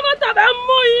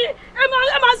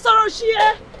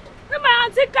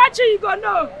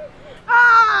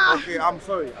 I'm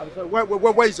sorry.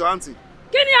 Where is your auntie?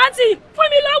 Kini auntie? Fún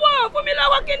mi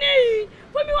lọ́wọ́ kini.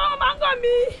 Fún mi wọ́n mango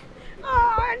mi.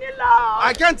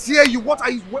 I can't hear you. What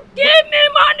are you? Give me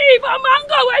money for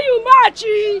mango where you match.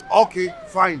 Okay,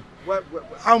 fine.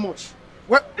 How much?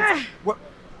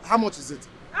 How much is it?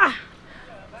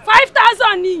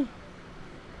 5,000 ni.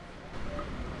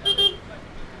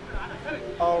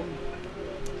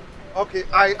 Okay,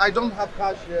 I don't have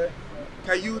cash here.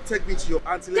 Can you take me to your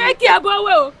auntie? Take your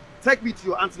boy. Take me to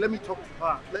your auntie. Let me talk to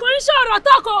her.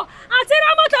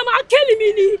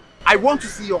 I want to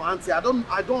see your auntie. I don't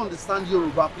understand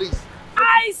Yoruba, please.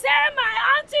 I say my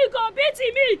auntie go beat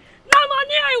me. No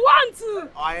money I want to.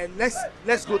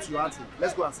 Let's go to your auntie.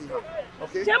 Let's go and see her.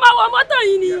 Okay? Yes, let's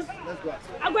go and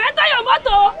see her. I'm going to enter your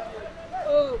motor.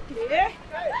 Okay.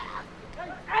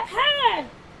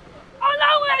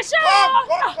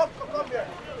 Come here.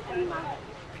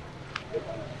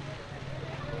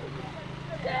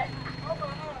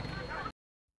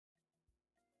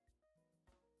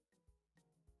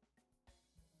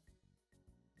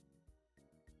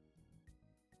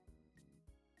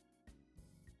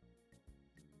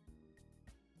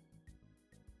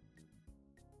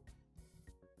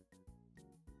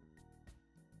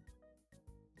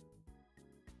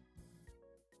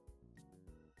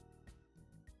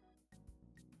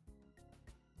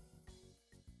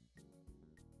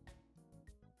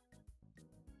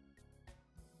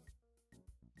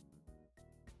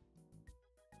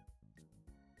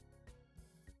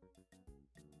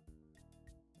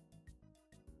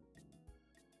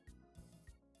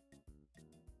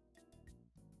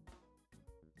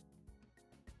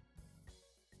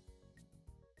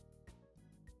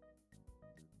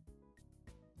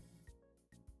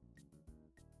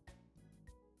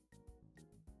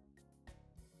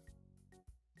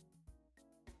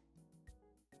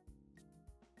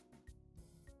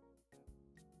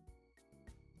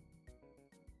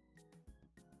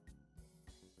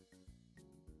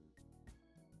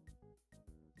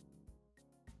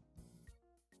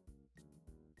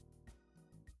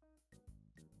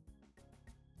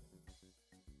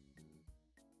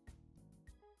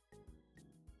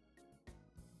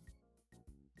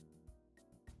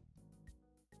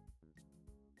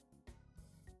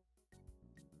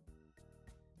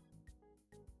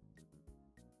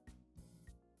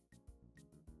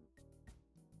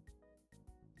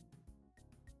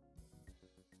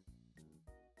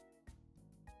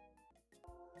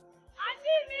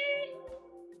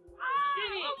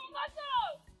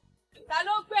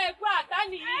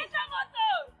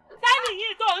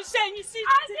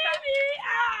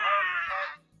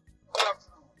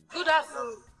 Good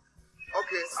afternoon.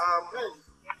 Okay,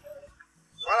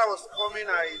 while I was coming,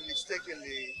 I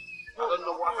mistakenly, I don't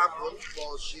know what happened,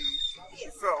 but she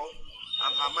fell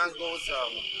and her mangoes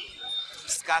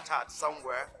scattered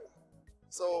somewhere.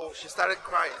 So she started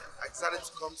crying. I decided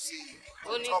to come see you.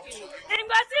 Talk to you.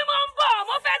 Ìgbà tí mo ń bọ̀,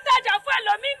 mo fẹ́ tajà fún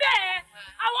ẹlòmíì bẹ́ẹ̀.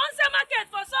 I wan sell market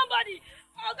for somebody.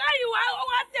 Ọ̀gá yìí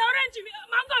wá tẹ orange mi,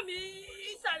 mango mi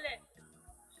ìsàlẹ̀.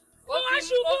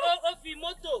 Ó fi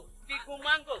mọ́tò fi gun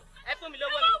mango. Ẹ fún mi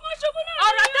lówó mi.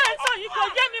 Ọ̀rọ̀ tẹ́ ẹ sọ yìí kò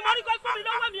yé mi, mo ní kó fún mi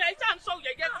lówó mi. Ẹ ṣáà ń sọ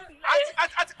yẹ̀yẹ́ sí mi.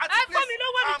 Ẹ fún mi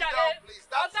lówó mi jàre.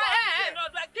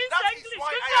 Ọ̀gá kí n ṣe English,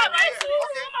 kí n ṣe ọ̀rọ̀ English.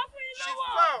 She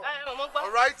fell.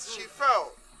 All right, she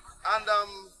fell. And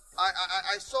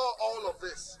I saw all of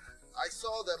this. I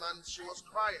saw them and she was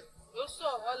crying. You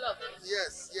saw all of it?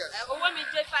 Yes, yes. Owó mi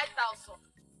jẹ́ 5,000.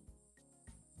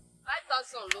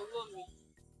 5,000 lówó mi.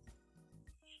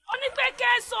 Only pay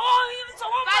cash, so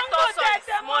one mango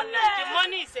tete mọ́lẹ̀. The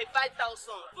money is a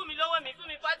 5,000. Fún mi lówó mi, fún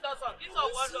mi 5,000. Kí sọ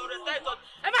wọ́n lọ rẹ̀ 10,000.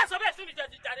 Ẹ má sọ bẹ́ẹ̀ sí mi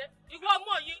jàre. Ìwọ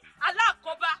ọmọ yìí,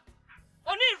 aláàkọ́bá,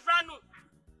 oní ìranù.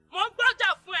 Mo ń gbọ́jà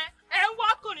fún ẹ, ẹ ń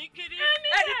wọ́kùnrin kiri.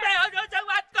 Ẹni pé ọjọ́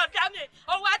wa tọ̀dá mi,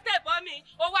 ó wá tẹ̀bọ́ mi,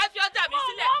 ó wá fi ọjà mi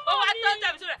sílẹ̀, ó wá tọ́jà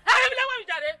mi sílẹ̀. Ẹ rí mi lọ́wọ́ mi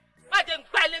jàre. Má jẹ́ ń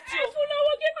gbá létí o. Ẹ fún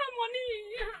lọ́wọ́ give her money.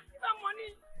 Give her money.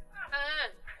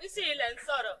 Isi ilẹ̀ ń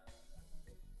sọ̀rọ̀.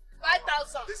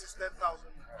 5,000. This is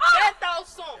 10,000.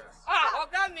 10,000.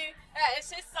 Ọ̀gá mi, ẹ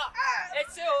ṣe sà, ẹ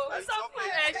ṣe o. Ẹ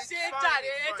ṣe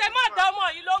jàre, ẹ jẹ́ má dán ọmọ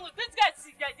yìí lóhùn. This guy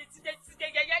ti yẹ̀yẹ́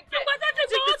gbẹ̀.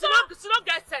 She no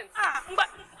get sense.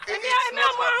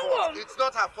 It's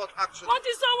not her fault, actually. What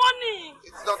is so funny?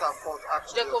 It's not her fault,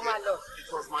 actually. Okay?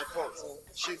 It was my fault.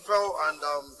 She fell and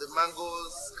the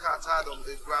mangoes scattered on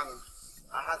the ground.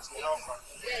 I had to help her.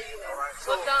 All right,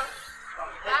 so...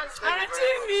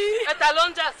 Ẹ̀ta ló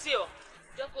ń jà sí ọ.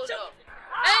 Jókòó lọ.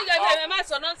 Ẹ má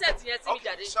sọ nonsense yẹn sí mi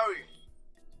jàre. Sorry.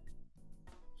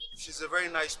 She's a very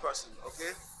nice person,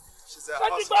 okay? She's a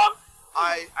husband.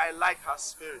 I like her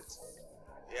spirit.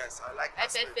 Yes, I like her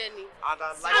spirit. And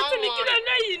I'd like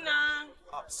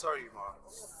I'm sorry, ma.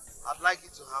 I'd like you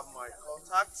to have my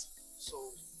contact,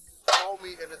 so call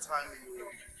me anytime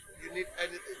you need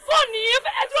anything. Funny, if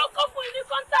I don't come for any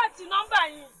contact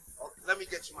number. Let me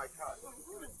get you my card.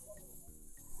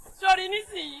 Sorry,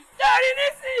 Nisi.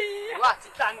 Wà á ti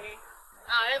ta ni.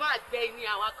 Ẹ máa gbé ní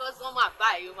àwọn kọ́sọ́mà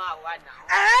báyìí ó máa wà náà.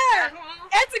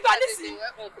 Ẹ ti gbọ́ Nisi.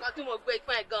 Nǹkan tí mo gbé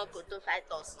ipá ẹ̀ gan kò tó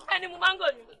 5,000. Ẹni mo máa ń gò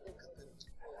ní.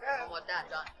 Ọmọ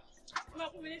dáadáa. Mo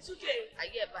fún mi ní túkè.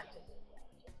 Ayé ẹ̀ bàjẹ́.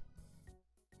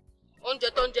 Oúnjẹ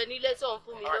tó ń jẹ nílé sọ̀rọ̀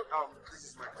fún mi lọ. This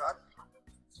is my card.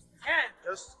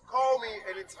 Just call me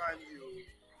anytime you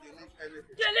need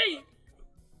anything. Jẹ́lẹ̀.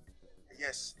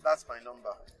 Yes, that's my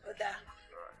number. Oda.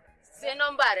 Say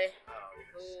number rẹ.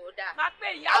 Oda.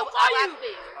 I'll call you.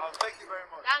 Thank you very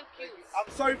much. Thank you. I'm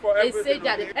sorry for everything.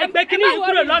 Ẹgbẹ́ kìíní yìí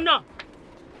kúrò lọ́nà.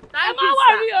 Thank you,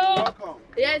 sir. You're welcome.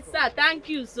 Yes, sir. Thank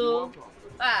you, so.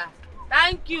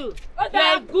 Thank you.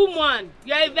 You're a good one.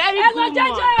 You're a very good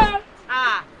one.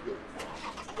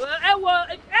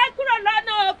 Ẹ kúrò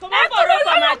lọ́nà. Kò mọ́ bọ̀rọ̀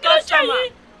for my customer.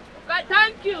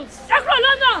 Thank you. Ẹ kúrò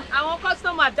lọ́nà. Àwọn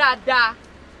customer dáadáa.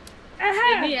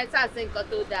 Èmi yẹn ṣàṣe nǹkan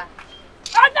tó dáa.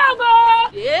 Ọ̀dàgbọ́.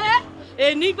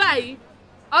 Èní báyìí,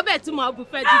 ọbẹ̀ tí mo bù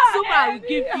fẹ́, the soup I will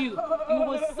give you. You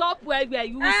will sup well,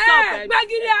 you will sup well.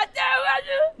 Gbàgìrì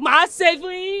àtẹ̀wájú. Màá ṣe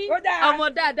fún yín. Ọmọ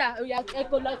dáadáa, ẹ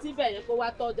kò lọ síbẹ̀ yẹn kó wá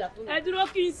tọ́jà fún mi. Ẹ dúró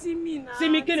kí n sinmi náà.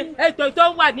 Sinmi kí ni? Ètò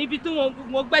tó wà níbi tí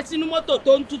mo gbé sínú mọ́tò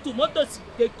tó ń tutù, mọ́tò sì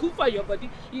dey cool for your body.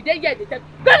 Ìdẹ́yẹ̀ ìdẹ́tẹ̀.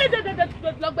 Gbẹ́lẹ́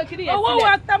lọ́gbẹ́ kí ni yẹn sílẹ̀. Owó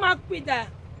wa tá máa pè dà.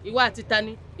 Ìwọ àti ta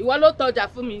ni? Ìwọ ló tọ́jà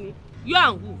fún mi ni. You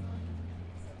and who?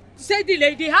 Say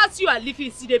the house you are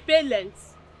living, see they pay rent.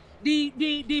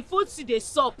 The food see they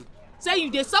sup. Say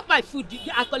you they sup my food,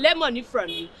 I collect money from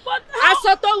you. But how?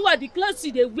 I saw what the clothes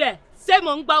see they wear. Say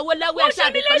mon gba owó lọ́wọ́ ẹ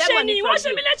ṣá they collect money from you. Wọ́n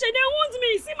ṣe mi léṣe, they wound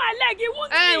me, see my leg, he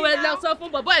wound me. Well, lọ sọ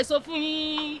fún bàbá ẹ sọ fún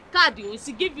yín card yín,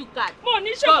 she give you card. Mo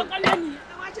ní ṣe kankan lẹ́yìn. Ẹ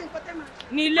wá ṣe nǹkan tẹ́ máa.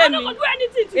 Ní ilé mi. I don't do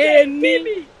anything today.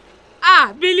 Èmi.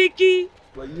 Ah, Biliki.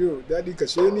 But yo, daddy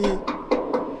Kasheni.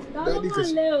 Daddy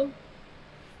Kasheni.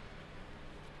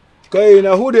 Okay,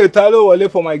 now who they talo wale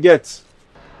for my get?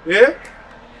 Eh?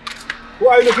 Who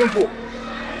are you looking for?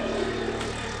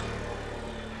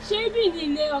 Shaving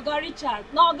in the Oga Richard.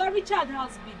 No, Oga Richard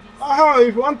house be this. Aha,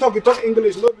 if you want to talk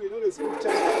English, no be no dey speak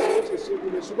Chinese.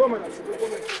 You should go man, you should go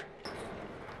man.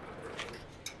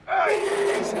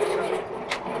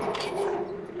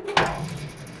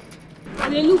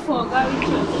 They look for Oga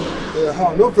Richard.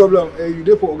 Yeah, no problem. You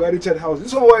dey for Oga Richard house.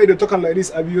 This one why you talking like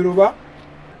this, Abi Yoruba?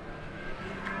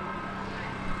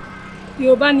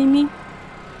 Yoruba ni mi.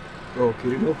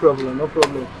 Okay, no problem, no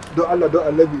problem. Do Allah be.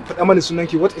 Amani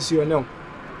Sunanki, what is your name?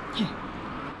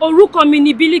 Orúkọ mi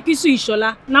ni Bilikisu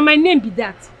Ishola. Na my name be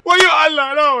that. Oh, yo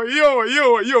Allah, no,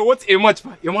 yo, what's a much?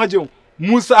 Imagine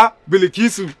Musa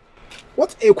Bilikisu.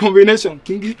 What a combination,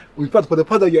 Kingi. In fact, for the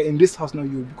part that you're in this house now,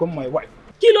 you become my wife.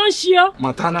 Kí ló ń ṣe ọ́?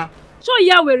 Matana. So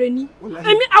yeah, where any?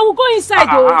 I mean, I will go inside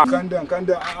though. Calm down.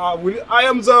 I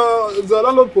am the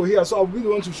landlord for here, so I really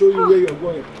want to show you where you're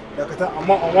going. I'm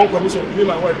on one condition, be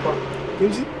my wife.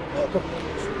 Kinji?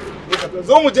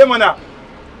 Zomu Jemana.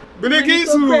 Biliki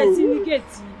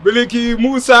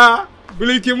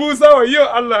Musa, oh yo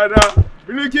Allah da.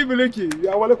 Biliki.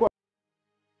 Ya wale kwa.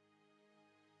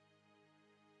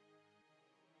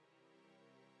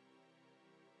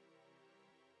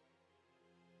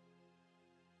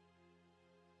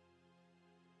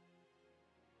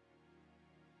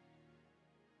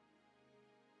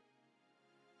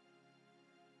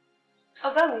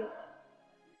 Ọ̀gá mi.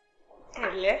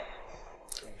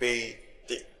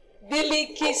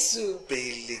 Bilikisu.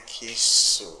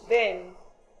 Then.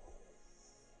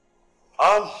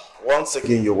 Once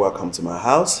again, you're welcome to my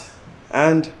house,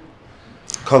 and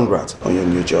congrats on your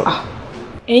new job.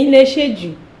 Ẹ̀yin lẹ ṣe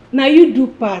jù. Now you do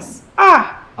pass.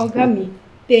 Ọ̀gá mi,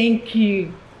 thank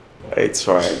you. It's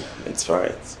fine.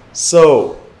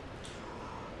 So,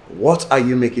 what are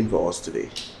you making for us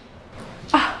today?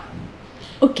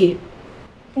 Okay.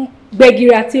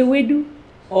 Gbẹ̀gìrì àti ewédú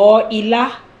or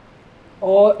ilá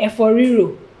or ẹ̀fọ́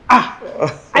rírò.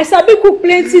 I sabi cook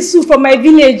plenty soup for my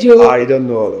village. I don't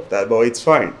know all of that, but it's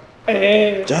fine.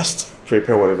 Just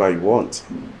prepare whatever you want.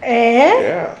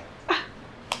 Yeah.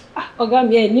 Ọ̀gá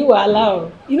mi ẹ ní wàhálà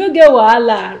o. You no get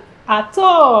wàhálà at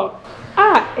all.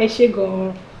 Ẹ ṣé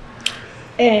gan.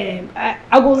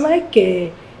 I go like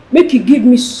make you give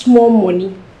me small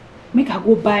money. Make I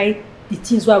go buy the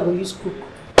things wey I go use cook.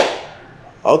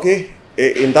 Okay.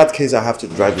 In that case, I have to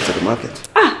drive you to the market.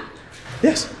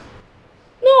 Yes.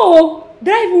 No,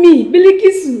 drive me,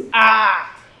 Bilikisu.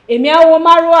 Èmi á wọ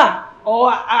Marwa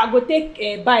or I go take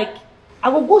a bike.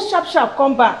 I go sharp,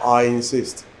 come back. I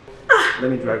insist. Let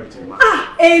me drive you to the market.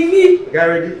 Èmi. Get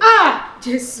ready?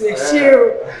 Jésù ẹ ṣé o.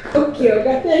 Okay,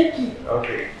 Oga, thank you.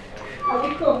 Okay. I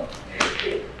will come.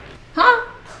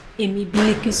 Èmi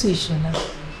Bilikisu Ìṣọ̀lá.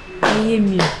 Ayé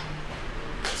mi.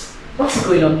 What's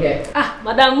going on here?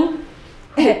 Madam.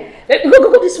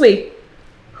 Go this way.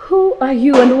 Who are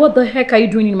you and what the heck are you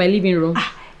doing in my living room?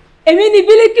 Èmi ni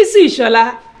Bilikisu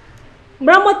Ìṣọ̀lá.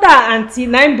 Grandmother auntie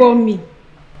nine born me.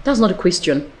 That's not a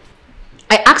question.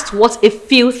 I asked what a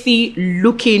filthy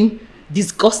looking,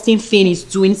 disgusting thing is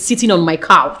doing sitting on my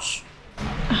couch.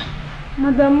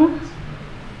 Madam.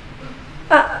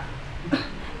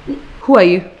 Who are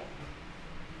you?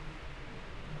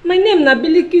 My name na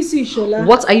Bilikisu Ìṣọ̀lá.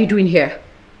 What are you doing here?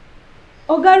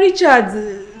 Oga Richard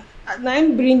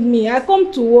nine bring me. I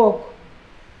come to work.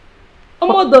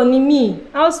 Omodo ni me,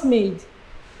 housemaid.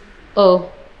 Oh,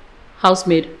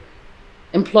 housemaid.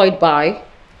 Employed by?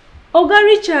 Oga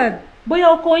Richard, bóyá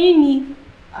ọkọ yín ni.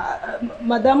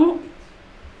 Madam.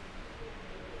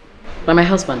 By my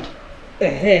husband.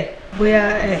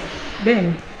 Bóyá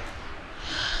Ben.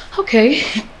 Okay.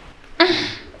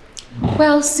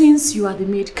 Well, since you are the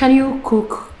maid, can you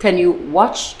cook? Can you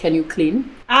wash? Can you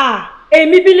clean?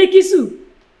 Èmi Bilikisu.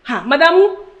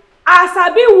 Madam, I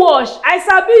sabi wash, I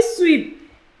sabi sweep.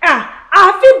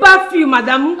 I feel bad for you,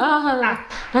 madam.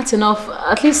 That's enough.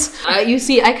 At least, you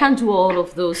see, I can't do all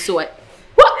of those, so I...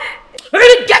 What?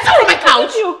 Really? Get out of my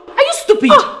couch! Are you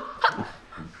stupid?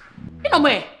 You know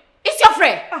me. It's your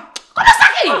friend. Come on,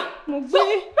 Saki!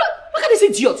 Look at this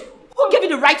idiot. Who gave you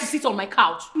the right to sit on my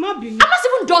couch? I'm not even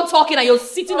done talking and you're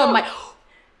sitting on my...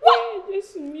 What? I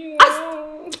just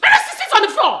sit on the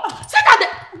floor. Sit down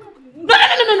there. No,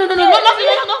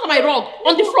 not on my rug.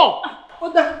 On the floor.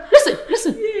 Listen.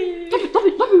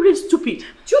 Don't be really stupid. Do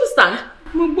you understand?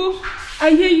 Mugbo,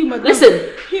 I hear you, madam. Listen,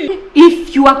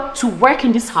 if you are to work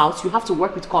in this house, you have to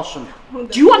work with caution.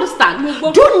 Do you understand?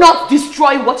 Mugbo. Do not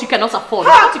destroy what you cannot afford.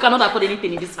 You cannot afford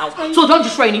anything in this house. So don't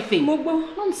destroy anything. Mugbo.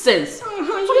 Nonsense.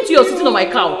 Talking to you, sitting on my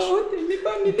couch.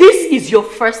 This is your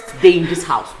first day in this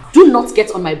house. Do not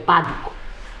get on my bad luck.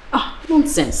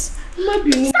 Nonsense.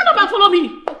 Stand up and follow me.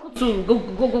 Go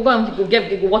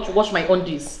wash my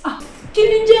undies.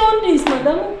 Kilinje undies,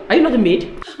 madam. Are you not the maid?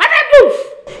 Madam,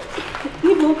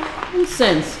 move!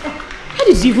 Nonsense. How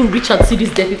did you even Richard see this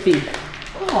dirty thing?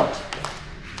 God.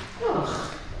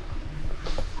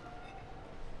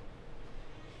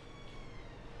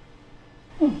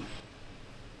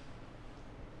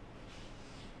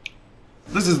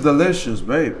 This is delicious,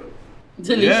 babe.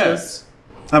 Delicious?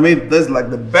 Yeah. I mean, this is like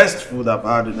the best food I've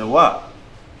had in a while.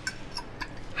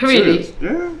 Really? Serious.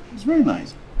 Yeah, it's very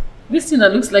nice. This thing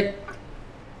that looks like...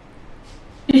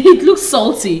 It looks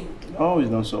salty. Oh, it's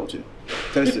not salty.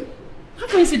 Taste it. How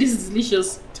can you say this is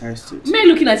delicious? Taste it. Me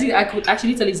looking at it, I could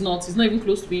actually tell it's not. It's not even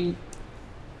close to being...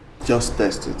 Just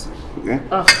test it, okay?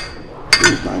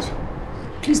 It's nice.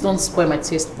 Please don't spoil my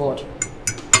taste bud.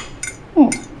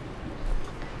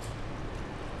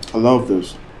 I love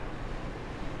this.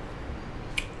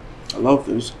 I love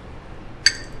this.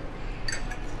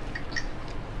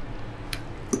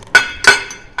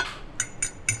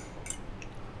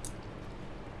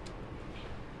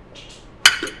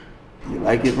 You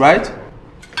like it, right?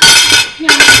 Yeah,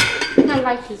 I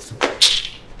like it.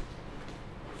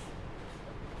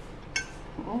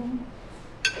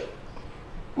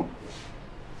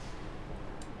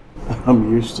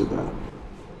 I'm used to that.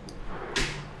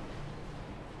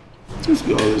 This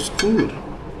girl is good.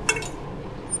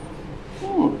 I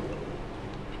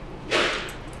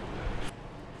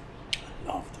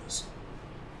love this.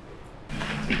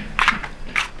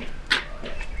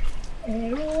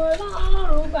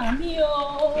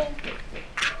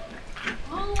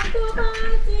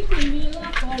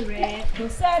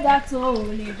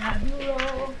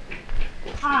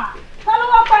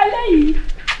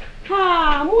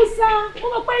 Musa, mo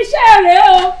mọ̀ pé iṣẹ́ rẹ̀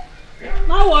o.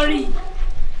 Má worry.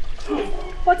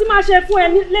 Kò tí máa ṣe fún ẹ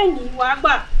lẹ́yìn wàá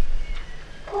gbà.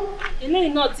 Eléyìí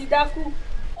náà ti dákú.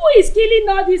 Who is killing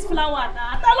all this flower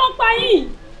now? Ta ló pa yín?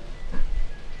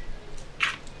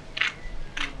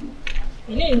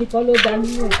 Eléyìí nìkan ló dá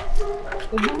nínú.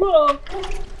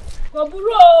 Kò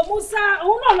burú o, Musa,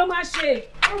 òun náà ló máa ṣe.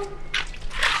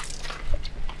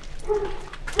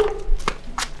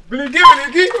 Biliki.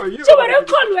 Ṣé wẹ̀rẹ̀ ń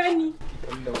kọlu ẹni?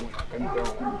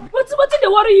 What did they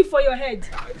worry you for your head?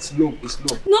 It's low.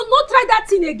 No, try that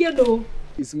thing again, no.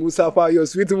 It's Musa, your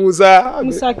sweet Musa.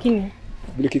 Musa Kini.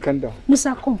 Biliki, calm down.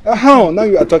 Musa, come. Now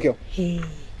you are talking. Hey,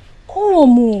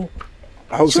 come.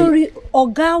 Sorry,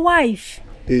 Oga wife.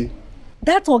 Hey.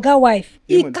 That Oga wife.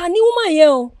 He can woman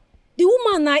here. The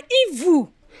woman are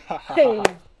evil. Hey.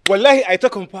 Wallahi, I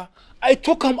talk him, pa. I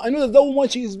know that woman,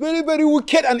 she is very, very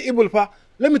wicked and evil, pa.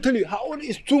 Let me tell you, her own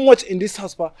is too much in this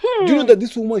house, pa. Do you know that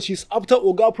this woman, she's after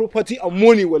Oga property and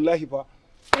money, wallahi, pa.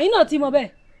 You know,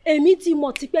 Timobe. Emi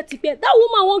Timo, tipe. That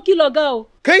woman won't kill Oga.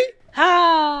 Okay?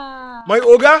 Ha. My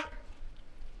Oga?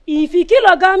 If he kill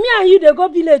Oga, me and you, they go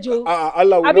village, oh.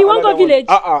 Allah will never go village.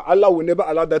 Allah will never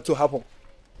allow that to happen.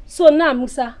 So now,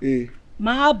 Musa,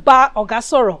 ma ba Oga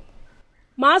sọ̀rọ̀.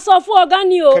 Ma sọ fún Oga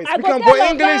ni o. I go tell Oga.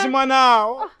 English, man,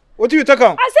 now. What are you talking?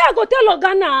 I say I go tell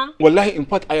Oga now. Wallahi, in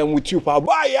fact, I am with you, pa.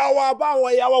 Ba yawa,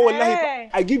 wallahi,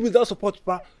 pa. I give you that support,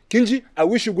 pa. Kinji, I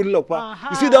wish you good luck, pa.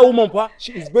 You see that woman, pa?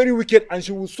 She is very wicked and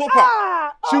she will suffer.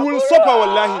 She will suffer,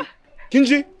 wallahi.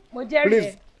 Kinji,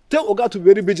 please. Tell Oga to be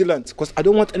very vigilant because I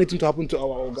don't want anything to happen to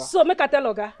our Oga. So make I tell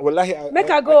Oga. Wallahi, make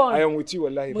I go on. I am with you,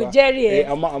 wallahi. Mujeri.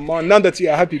 Now that you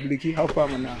are happy, Biliki, how far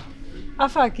now?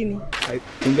 Afa Kini. I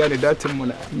Kingane that time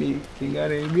me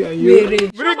Kingane me and you.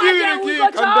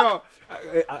 Biliki, calm down.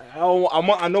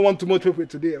 I don't want too much people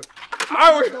today.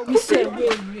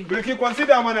 Biliki,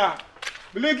 consider mana.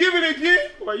 Biliki,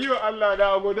 for you Allah, that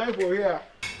I go die for here.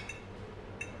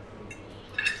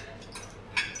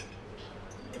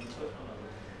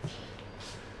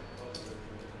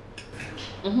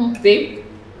 Babe,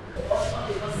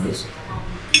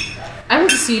 I want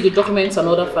to see the documents and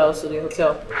other files to the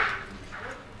hotel.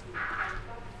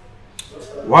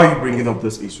 Why are you bringing up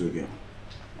this issue again?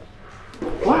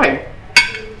 Why?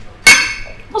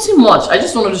 Nothing much. I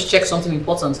just wanted to check something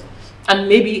important and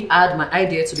maybe add my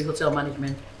idea to the hotel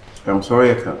management. I'm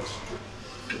sorry, I can't.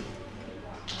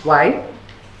 Why?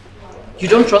 You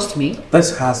don't trust me?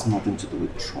 This has nothing to do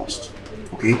with trust,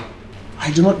 okay? I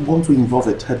do not want to involve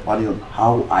a third party on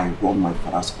how I run my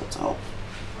father's hotel.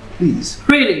 Please.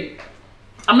 Really?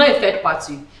 I'm not a third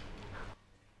party.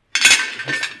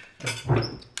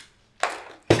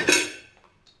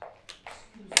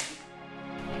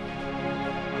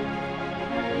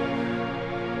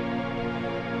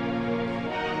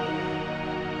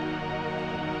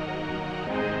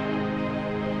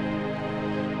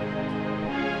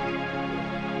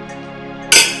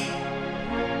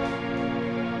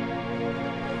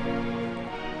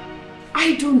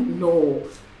 I don't know.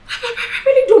 I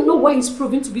really don't know why he's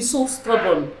proving to be so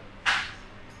stubborn.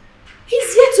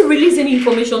 He's yet to release any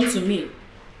information to me.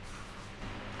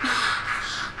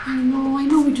 I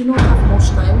know we do not have much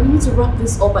time. We need to wrap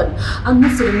this up and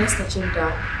move to the next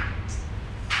agenda.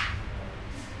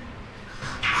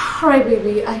 Alright,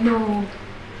 baby, I know.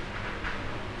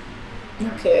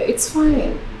 Okay, it's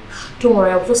fine. Don't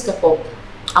worry, I'll just step up.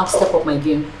 I'll step up my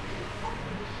game.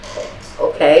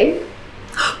 Okay?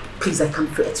 Please, I can't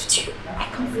flirt with you. I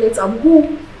can't flirt. I'm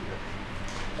home.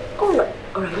 Alright,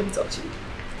 let me talk to you.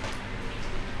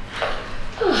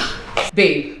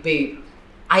 Babe,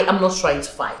 I am not trying to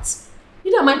fight.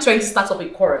 Neither am I trying to start up a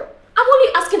quarrel. I'm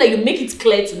only asking that you make it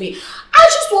clear to me. I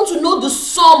just want to know the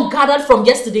sum gathered from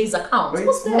yesterday's account. But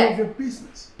What's it's there? none of your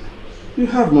business. You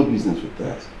have no business with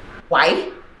that. Why?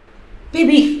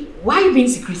 Baby, why are you being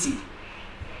secretive?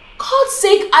 God's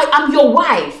sake, I am your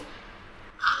wife.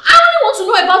 I only want to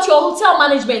know about your hotel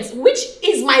management, which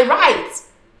is my right.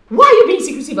 Why are you being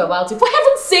secretive about it? For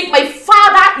heaven's sake, my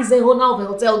father is the owner of the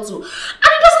hotel too. And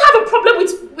he doesn't have a problem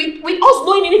with us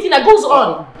knowing anything that goes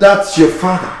on. That's your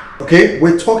father, okay?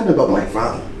 We're talking about my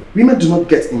father. Women do not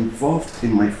get involved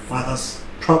in my father's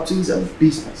properties and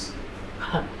business.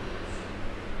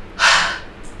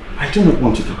 I do not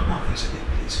want to talk about this again,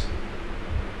 please.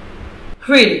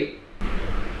 Really?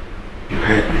 You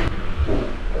heard me.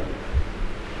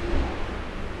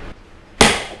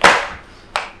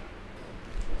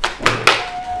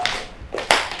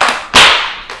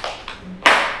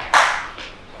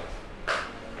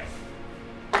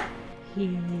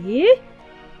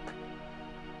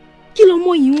 Kí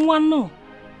lọmọ yìí ń wá náà?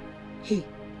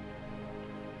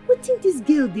 Wetin dis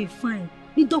girl dey find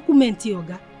ní dọ́kúmẹ̀ntì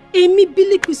ọ̀gá? Èmi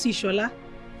Bilikisu Ìṣọ̀lá,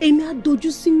 èmi á dojú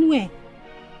sínú ẹ̀.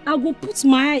 I go put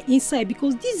my eye inside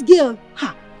because this girl,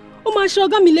 ó máa ṣe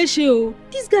ọ̀gá mi léṣe o.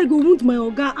 This guy go wound my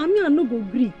ọ̀gá and me I no go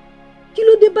gree. Kí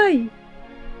ló dé báyìí?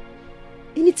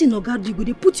 Anything ọ̀gá do, you go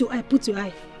dey put your eye, put your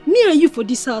eye. Me and you for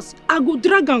this house, I go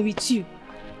drag am with you.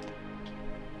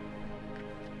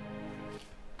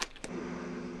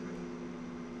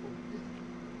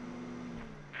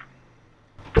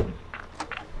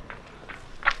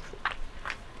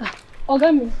 Ọ̀gá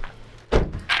mi.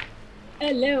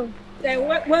 Hello.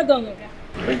 Well done, Ọ̀gá.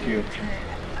 Thank you.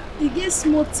 You get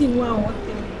small thing wey I wan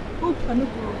tell you. Hope I no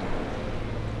go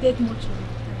take much of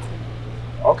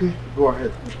it. Okay, go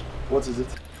ahead. What is it?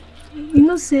 You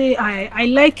know say I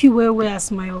like you well as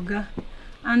my Ọ̀gá.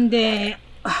 And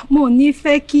mo ní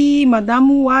fẹ́ kí madam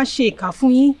wá ṣe ìkà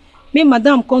fún yín. May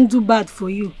madam come do bad for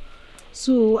you.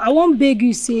 So I wan beg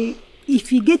you say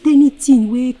if you get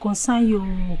anything wey concern your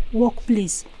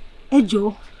workplace, ẹ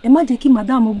jọ̀ọ́, ẹ má jẹ́ kí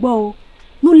madam gbọ́ o.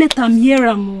 No let am hear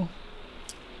am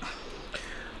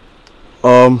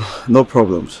o. No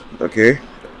problems, okay?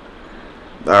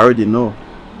 I already know.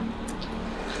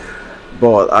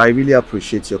 But I really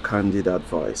appreciate your candid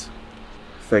advice.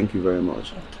 Thank you very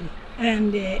much. Okay.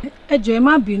 And ẹ jọ̀ọ́, ẹ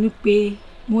má bínú pé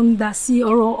mo ń dá sí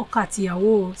ọ̀rọ̀ ọkọ àti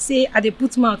ìyàwó. Say I dey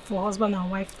put mouth for husband and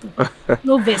wife too.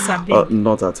 No vex abeg.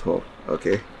 Not at all,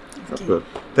 okay? That's good.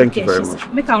 Thank you very much.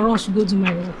 Make I rush go do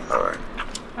my work. All right.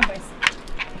 Bye-bye.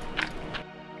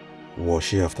 Was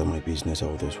she after my business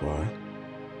all this while?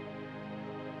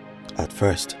 At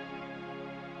first,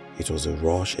 it was a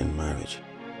rush in marriage.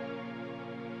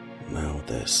 Now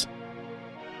this.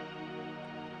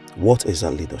 What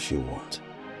exactly does she want?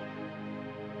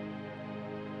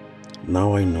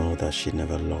 Now I know that she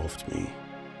never loved me.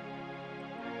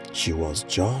 She was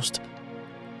just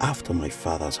after my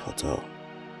father's hotel.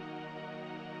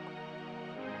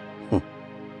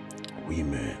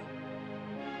 Women.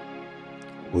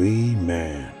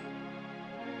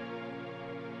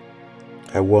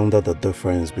 I wonder the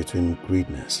difference between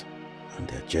greediness and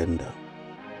their gender.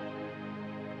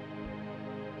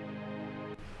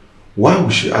 Why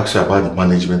would she ask her about the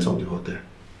management of the hotel?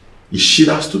 Is she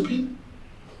that stupid?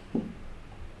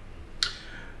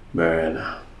 Man,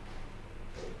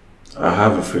 I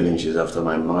have a feeling she's after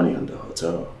my money on the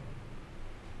hotel.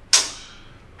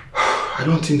 I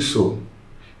don't think so.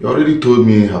 You already told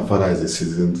me her father is a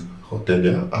seasoned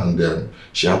hotelier and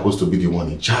she happens to be the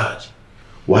one in charge.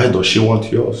 Why does she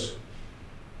want yours?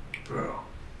 Bro,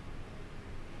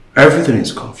 everything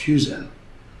is confusing.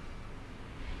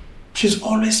 She's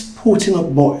always putting up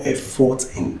more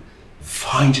effort in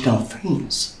finding out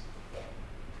things.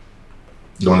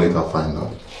 Don't let her find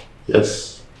out.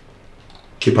 Yes.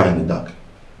 Keep her in the dark.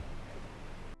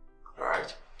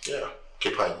 Right. Yeah,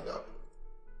 keep her in the dark.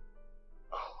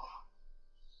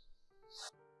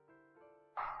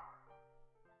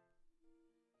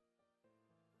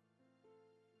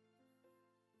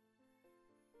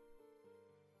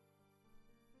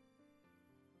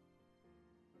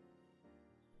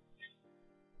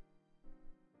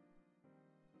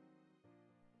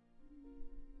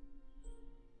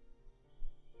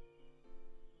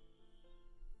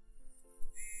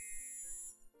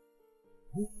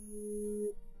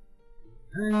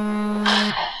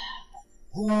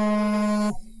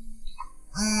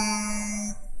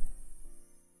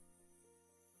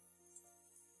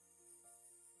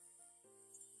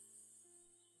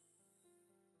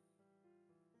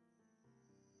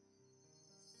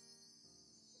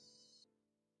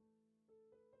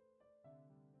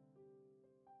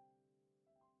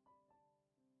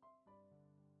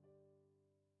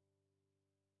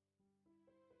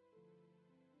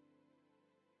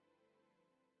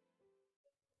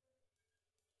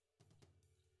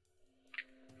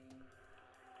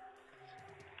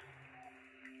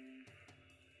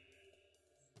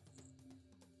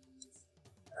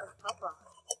 Papa.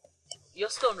 You're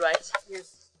stoned, right?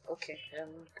 Yes. Okay.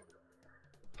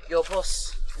 Your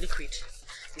boss, Liquid.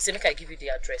 He said make I give you the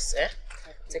address, eh?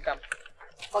 Okay. Take him.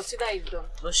 Consider it done.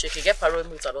 No shake. Get parole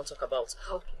moves I don't talk about.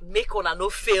 Okay. Make one and no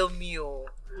fail me, oh.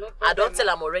 No problem. I don't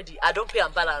tell him already. I don't pay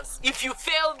and balance. If you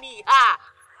fail me,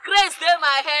 grace stay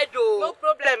my head, oh. No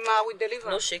problem, ma. We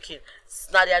deliver. No shaking.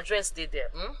 Now the address stay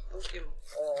there. Okay.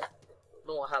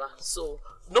 No wahala. So,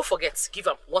 no forget. Give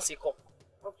him once he come.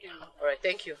 Okay. All right.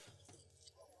 Thank you.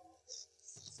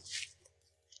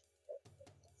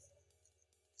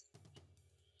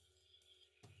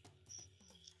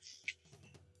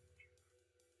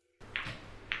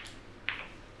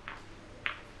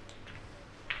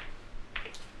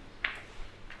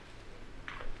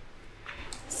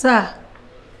 Sir,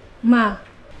 ma,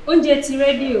 oúnjẹ ti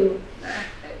ready o.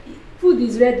 Food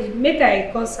is ready. Make I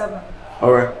call server.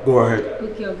 All right, go ahead.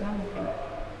 Okay, Oga.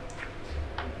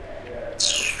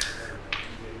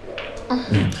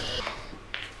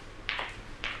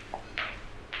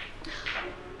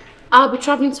 I'll be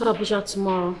traveling to Abuja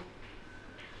tomorrow.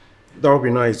 That would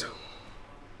be nice.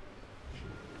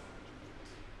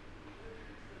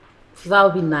 That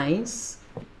would be nice.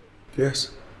 Yes.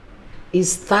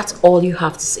 Is that all you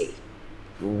have to say?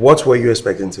 What were you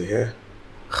expecting to hear?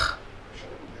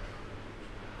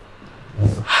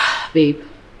 Babe,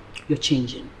 you're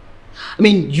changing. I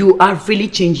mean, you are really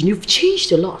changing. You've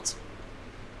changed a lot.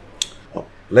 Oh,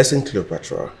 listen,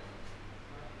 Cleopatra.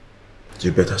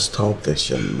 You better stop this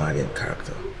young nagging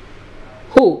character.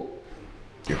 Who?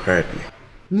 You heard me.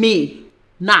 Me?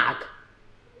 Nag?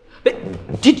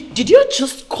 But did you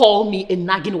just call me a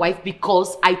nagging wife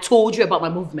because I told you about my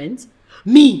movement?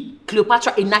 Me,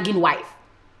 Cleopatra, a nagging wife?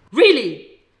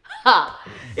 Really? Ha!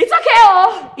 It's okay,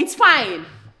 oh! It's fine.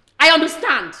 I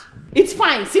understand. It's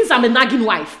fine since I'm a nagging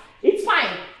wife. It's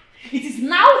fine. It is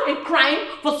now a crime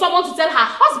for someone to tell her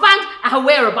husband her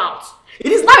whereabouts.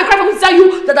 It is now a crime for me to tell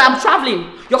you that I'm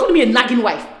traveling. You're calling me a nagging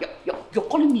wife. You're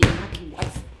calling me a nagging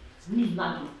wife. Me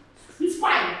nagging. It's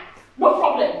fine. No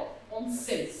problem.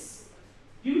 Nonsense.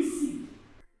 You see.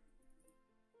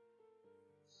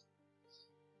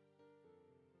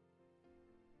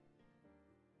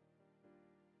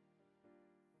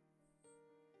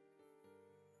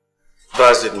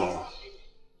 That's it, Mom.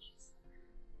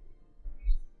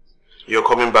 You're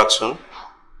coming back soon?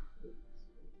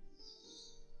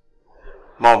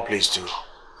 Mom, please do.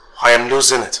 I am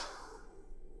losing it.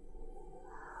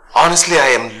 Honestly, I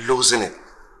am losing it.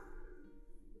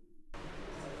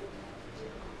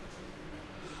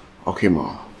 Okay,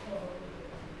 Mom.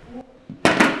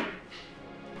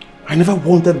 I never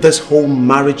wanted this whole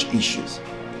marriage issues,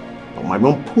 but my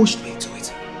mom pushed me into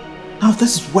it. Now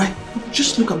this is where,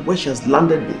 just look at where she has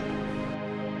landed me.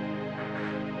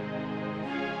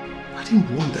 I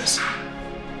didn't want this. I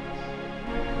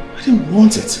didn't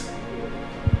want it.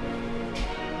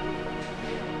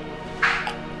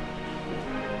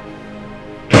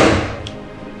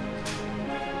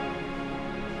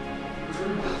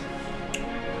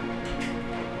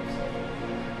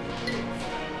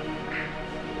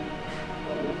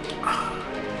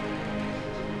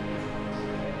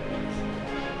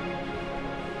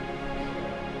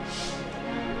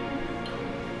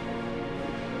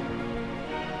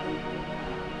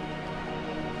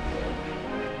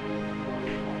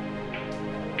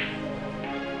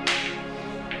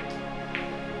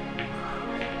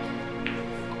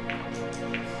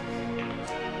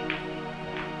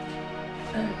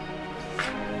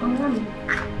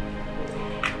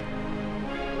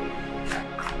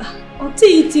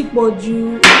 But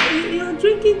you're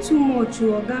drinking too much,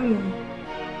 Ogami.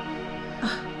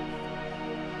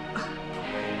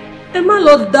 Emma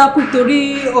lọ dákú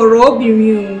torí ọ̀rọ̀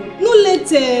obìnrin o. No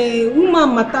let a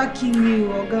woman matter kill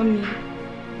you, Ogami.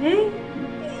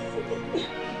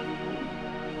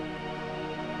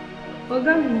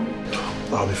 Ogami.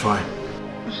 I'll be fine.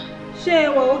 Ṣé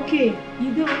wà okay?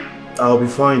 You do? I'll be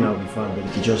fine, but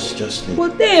you just sleep.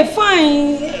 But they're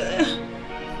fine.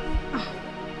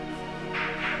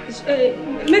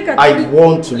 I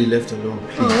want to be left alone,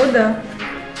 please. Oh, hold on.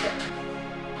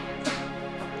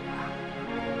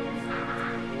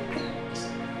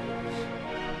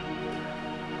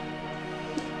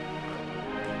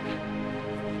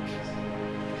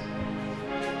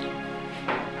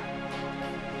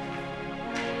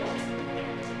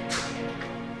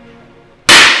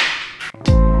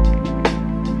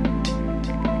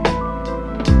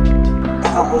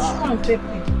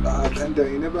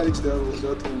 You never reach that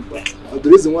home, but the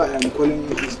reason why I'm calling you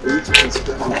is for you to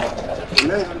consider me.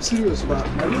 And I'm serious, but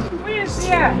who is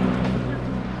here?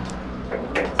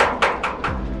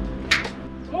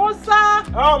 Musa!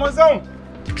 Oh, Musa!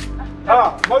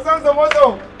 Ah, Mazam the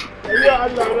Mazam. Yeah,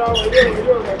 Allah,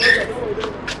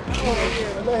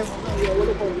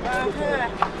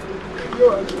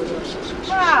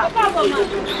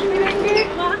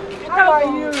 How are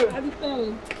you?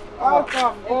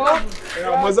 Welcome.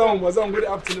 Mazam, good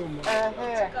afternoon.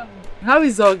 How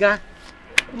is Oga?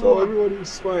 So everybody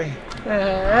is fine.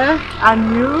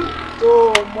 And you?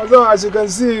 So, Mazam, as you can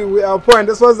see, we are fine.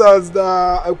 This was as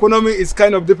the economy is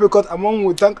kind of difficult. Among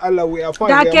we thank Allah, we are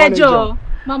fine. Dakejo,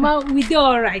 Mama, we do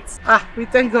all right. Ah, we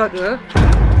thank God.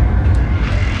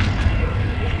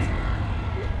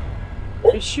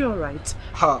 Is she all right?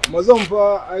 Ha, Mazam,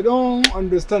 I don't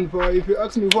understand. If you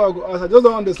ask me who I go ask, I just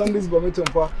don't understand this momentum.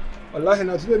 Allah,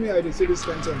 now today me I say this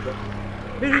kind of thing.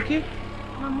 Biriki,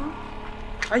 Mama,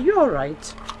 are you all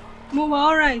right? Move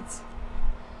all right.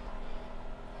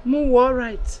 Move all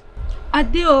right. Are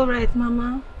they all right,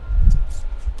 Mama?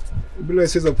 Bila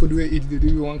says a food we eat, they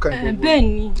do one kind of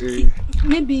Benny,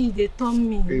 maybe they told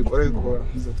me.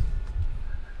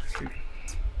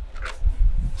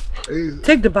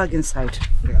 Take the bag inside.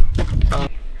 Yeah.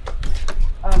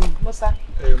 Musa.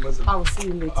 Hey, Mazam. I'll see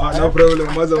you later. No problem,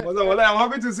 Mazam. Mazam, I'm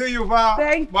happy to see you, Fa.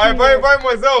 Thank my you. Bye,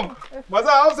 Mazam. Mazam,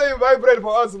 I'll say you buy bread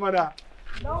for us, Mother.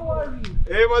 Don't worry.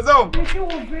 Hey, Mazam. She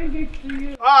will bring it to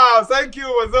you. Ah, thank you,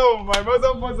 Mazam. My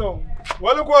Mazam.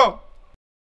 Welcome.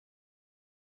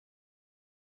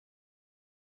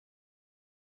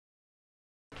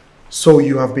 So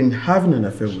you have been having an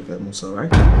affair with her, Musa,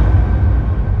 right?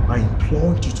 I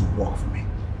implored you to work for me,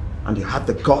 and you had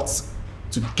the guts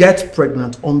to get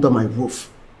pregnant under my roof.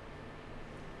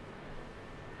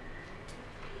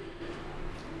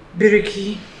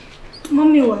 Biriki,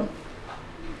 Mommy, what?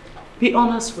 be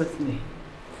honest with me.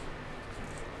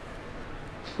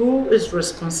 Who is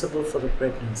responsible for the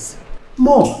pregnancy?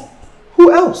 Mom,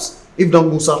 who else if not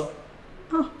Musa?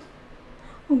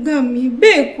 Ogami,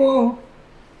 Beko.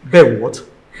 Bear what?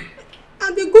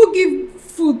 And they go give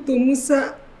food to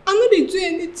Musa. I know they do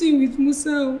anything with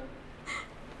Musa.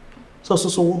 So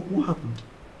what happened?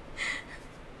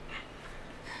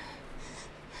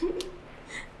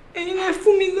 And I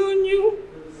fool me on you.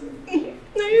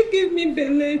 Now you give me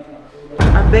belly.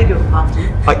 I beg your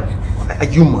pardon. Are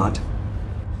you mad?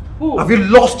 Who? Have you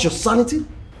lost your sanity?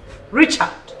 Richard.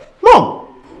 Mom!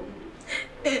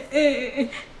 The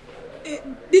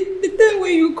time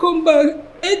when you come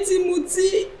back,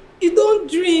 Timothy, you don't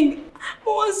drink.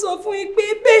 Once of when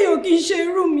pay your kitchen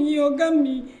room, you got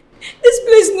me. This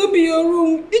place no be your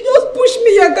room. You just push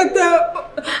me, Yakata.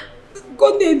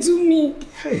 God they do me.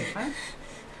 Hey.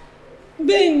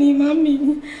 Benny,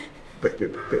 mommy.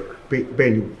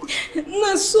 Benny.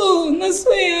 Na so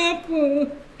it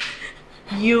happen.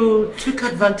 You took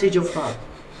advantage of her.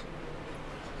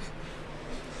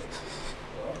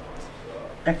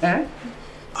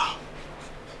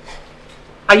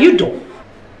 Are you done?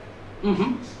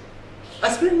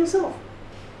 Explain yourself.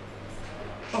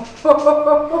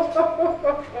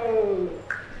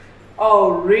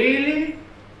 Oh, really?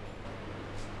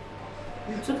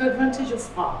 You took advantage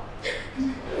of her.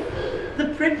 The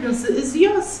pregnancy is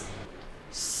yours.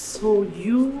 So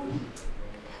you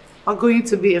are going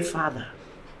to be a father.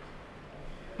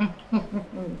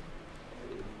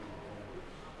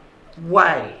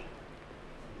 Why?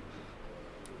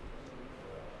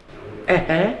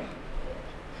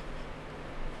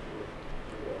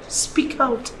 Speak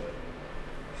out.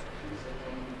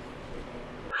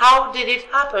 How did it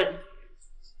happen?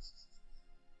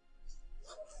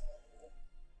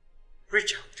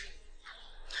 Richard,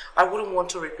 I wouldn't want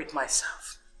to repeat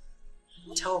myself.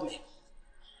 Tell me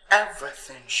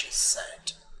everything she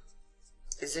said.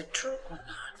 Is it true or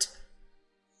not?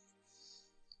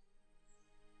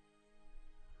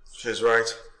 She's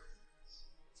right.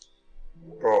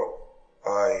 Bro,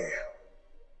 I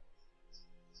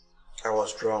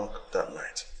was drunk that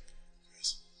night.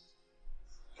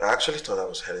 I actually thought I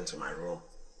was heading to my room,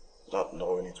 not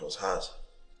knowing it was hers.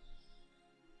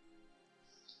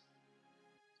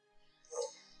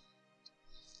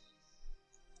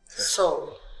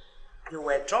 So, you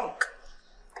were drunk.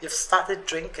 You've started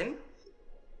drinking?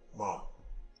 Mom,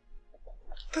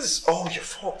 this is all your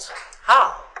fault.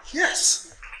 How?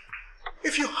 Yes.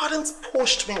 If you hadn't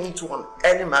pushed me into an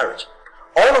early marriage,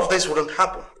 all of this wouldn't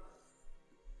happen.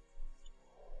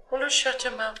 Will you shut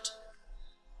your mouth?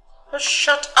 Well,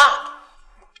 shut up.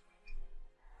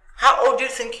 How old do you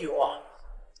think you are?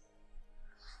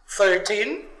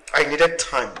 13? I needed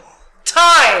time, Mom.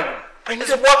 Time! Is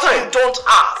what you don't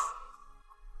have.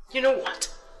 You know what?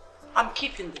 I'm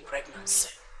keeping the pregnancy.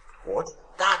 What?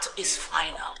 That is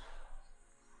final.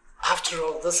 After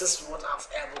all, this is what I've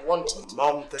ever wanted.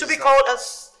 Mom, to be called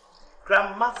as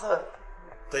grandmother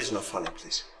That is not funny,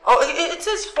 please. Oh, it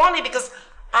is funny because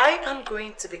I am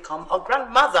going to become a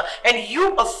grandmother and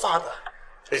you a father.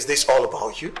 Is this all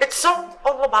about you? It's not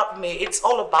all about me. It's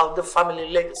all about the family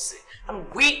legacy. And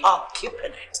we are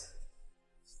keeping it.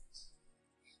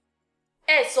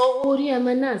 So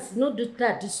Oriamanas, no do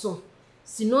that son.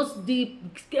 Sinon the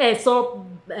so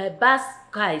bass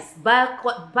guys, bass.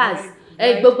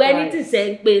 Gbogbo anything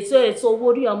say pe so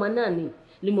Oriamana ni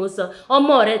ni mo sọ.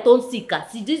 Ọmọ rẹ̀ tó ń sika.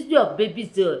 See this your baby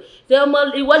girl. Say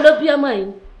ọmọ ìwọ ló bí ọmọ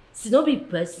yín. Si no be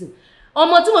person.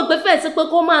 Ọmọ tí mo gbé fẹ́ ṣe pé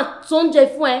kó máa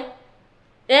tóúnjẹ fún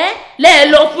ẹ.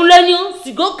 Le lọ fún lẹ́yìn,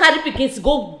 si go carry pikin, si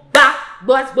go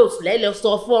boss le lọ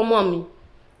sọ fún ọmọ mi.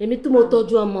 Èmi tí mo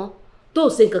tọ́jú ọmọ tó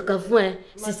ṣe nǹkankan fún ẹ.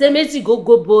 Si ṣe méjì go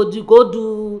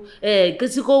do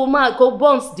kesi ko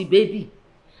bounce the baby.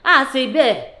 Ṣe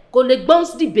bẹ́ẹ̀ kò lè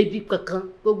bounce the baby kankan.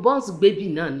 Kò bounce baby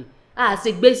náà ni.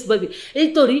 Ṣe gbé baby.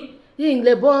 Nítorí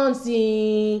le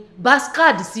bounce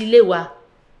bastard sí ilé wa.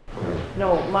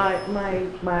 No,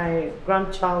 my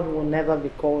grandchild will never be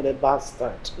called a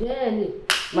bastard. Yeah,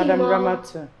 Madam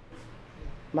Ramatu.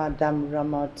 Madam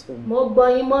Ramatu. Mo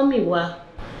gbọ́ yín mọ́mì wa.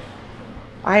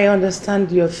 I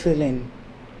understand your feeling.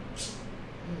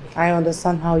 I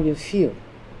understand how you feel.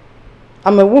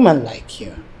 I'm a woman like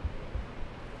you.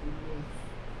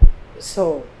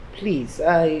 So, please,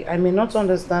 I may not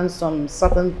understand some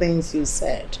certain things you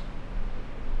said,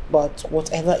 but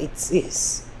whatever it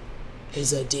is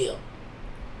a deal.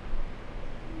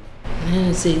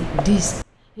 Say this.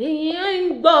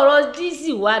 Gbọ́rọ̀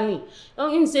dizzy wa ni.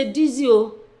 Say dizzy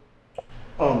o.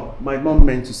 My mom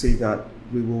meant to say that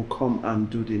we will come and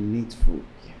do the needful.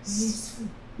 Yes.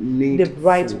 Needful. The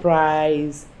bride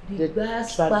price, the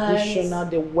traditional,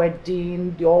 the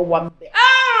wedding, the all one.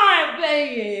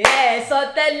 So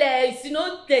tell her, you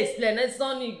know, the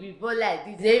explanation before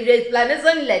like this. If the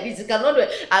explanation like this, you cannot do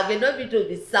it. I will not be to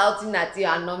be shouting at you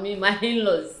and not me, my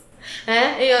in-laws.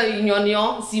 In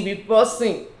your see be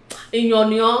person. In your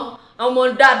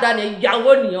ọmọ dáadáa ni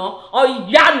ìyàwó nìyàn or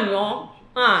ìyá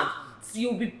nìyàn.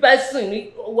 You be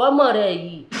person. One more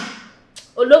yìí.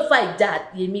 Olófà ìjà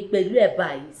èmi pẹ̀lú ẹ̀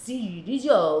báyìí. See you, this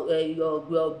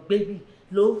your baby.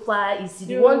 Lofa is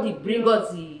the one that bring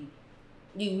us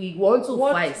we want to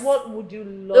fight. What would you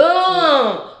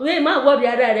love to? Wait, má worry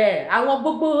ara rẹ̀. Àwọn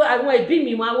gbogbo àwọn ẹbí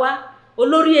mi máa wá.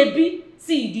 Olórí ẹbí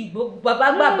sì di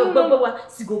bàbá gbogbo wa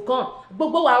sì go kan.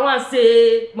 Gbogbo wa wọ́n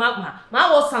ṣe má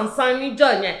wọ sansan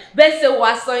níjọ́ yẹn. Bẹ́ẹ̀ ṣe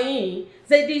wá san yín.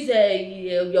 Say this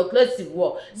your clothes you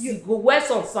wear. You go wear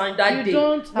some sign that day.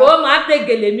 Go ma take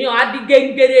gele mi o adi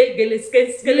gengere gele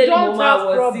skele mo ma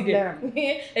wo si de.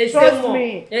 Trust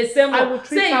me. I will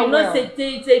treat her well. Say you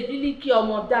know say Biliki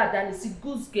ọmọ dáadáa ni, she's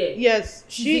good girl. Yes,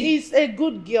 she is a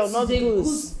good girl, not good.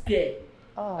 She's a good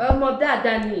girl. Ọmọ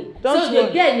dáadáa ni. So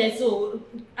the girl yẹn so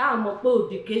a mọ̀ pé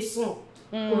education.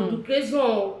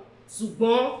 Education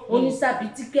ṣùgbọ́n ó ní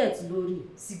certificate lórí.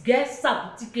 She gets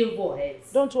certificate for her.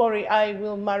 Don't worry, I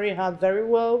will marry her very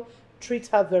well, treat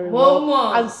her very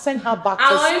well, and send her back to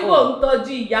school. Àwọn Igbo ń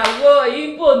tọ́jú ìyàwó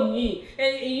Igbo nìyí.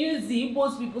 He use the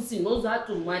Igbo people, she knows how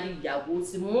to marry ìyàwó,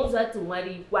 she knows how to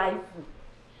marry wife.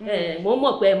 Mo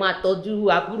mọ̀ pé ẹ máa tọ́jú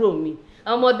àbúrò mi.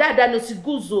 Ọmọ dáadáa ló ti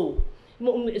gúúsù.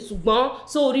 Ṣùgbọ́n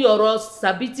sórí ọ̀rọ̀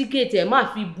certificate ẹ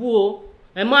má fi bú o.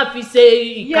 Ẹ má fi ṣe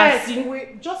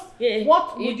ìkàsí. Just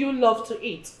what would you love to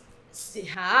eat?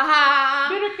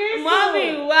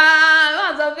 Mommy, wow,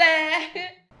 what's up?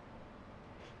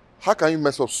 How can you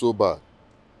mess up so bad?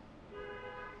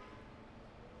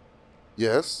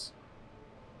 Yes?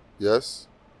 Yes?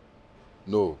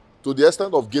 No. To the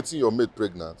extent of getting your mate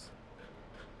pregnant,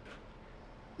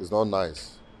 it's not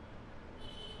nice.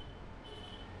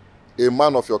 A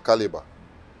man of your caliber.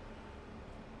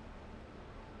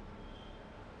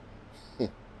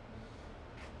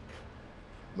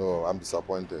 No, I'm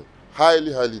disappointed.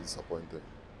 Highly, highly disappointed.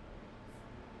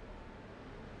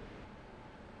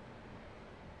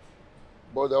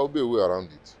 But there will be a way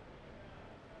around it.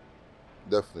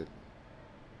 Definitely.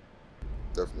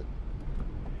 Definitely.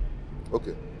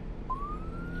 Okay.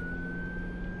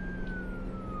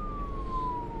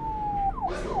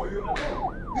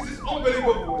 This is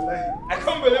unbelievable, Wallahi. I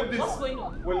can't believe this. What's going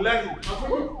on? Wallahi.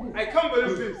 I can't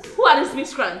believe this. Who are these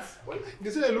miscreants? They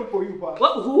say they look for you, pa.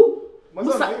 What? Who?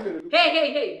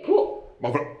 Hey. Who?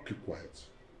 My friend, keep quiet.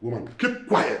 Woman, keep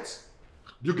quiet.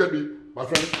 You get me? My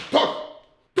friend, talk.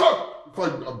 Before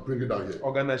I bring it down here.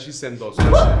 Organa, she sent us.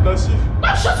 Does she?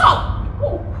 No, shut up!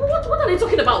 What are they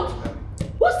talking about?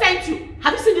 Who sent you?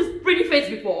 Have you seen this pretty face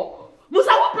before?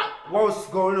 Musa, what's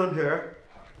going on here?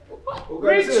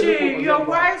 Richie, your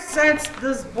wife sent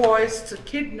these boys to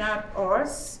kidnap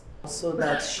us so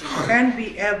that she can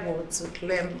be able to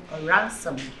claim a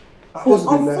ransom.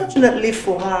 Unfortunately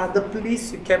for her, the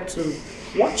police who kept to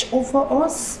watch over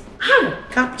us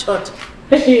captured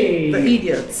the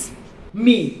idiots.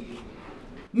 Me.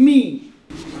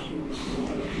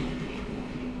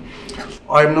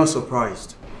 I'm not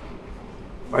surprised.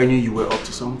 I knew you were up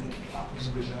to something.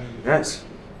 Yes.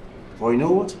 But you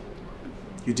know what?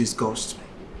 You disgust me.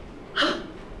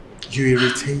 You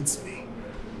irritate me.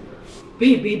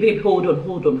 Babe, hold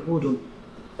on.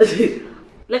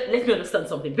 Let me understand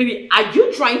something. Baby, are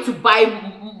you trying to buy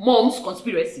mom's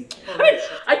conspiracy? I mean,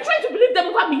 are you trying to believe them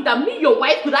over me that me, your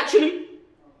wife, could actually...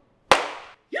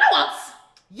 You know what?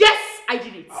 Yes, I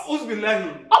did it.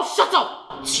 Oh, shut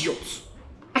up, idiot.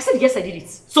 I said yes, I did it.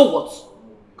 So what?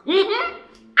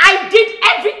 I did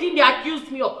everything they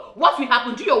accused me of. What will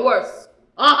happen? Do your worst.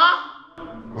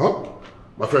 Huh?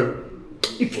 My friend.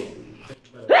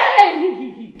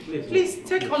 Hey! Please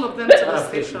take all of them to the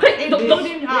station.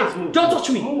 Don't touch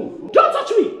me. Don't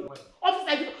touch me.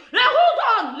 Officer, now hold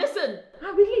on. Listen,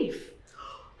 I will leave.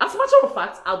 As a matter of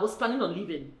fact, I was planning on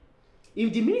leaving.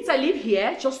 If the minute I leave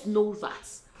here, just know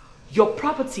that your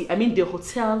property, I mean the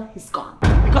hotel, is gone.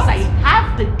 Because I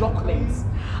have the documents.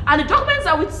 And the documents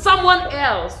are with someone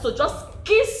else. So just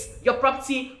kiss your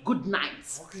property good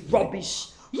night.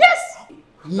 Rubbish. Yes.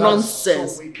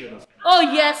 Nonsense. So oh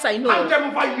yes, I know.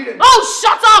 Oh,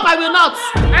 shut up! I will not.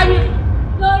 I will.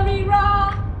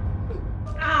 Lorira.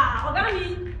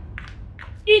 Ogami.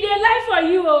 It dey lie for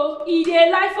you, oh. It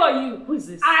dey lie for you. Who is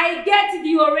this? I get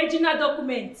the original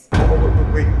document.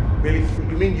 Wait, Billy,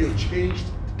 you mean you changed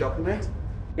the document?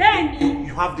 Benny.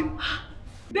 You have the...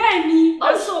 Benny.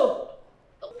 Also.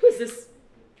 Who is this?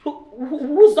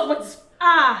 Whose document is...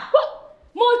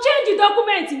 Mo change the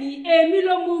document ni èmi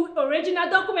ló mú original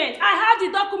document. I have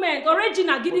the document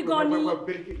original gidi gan ni.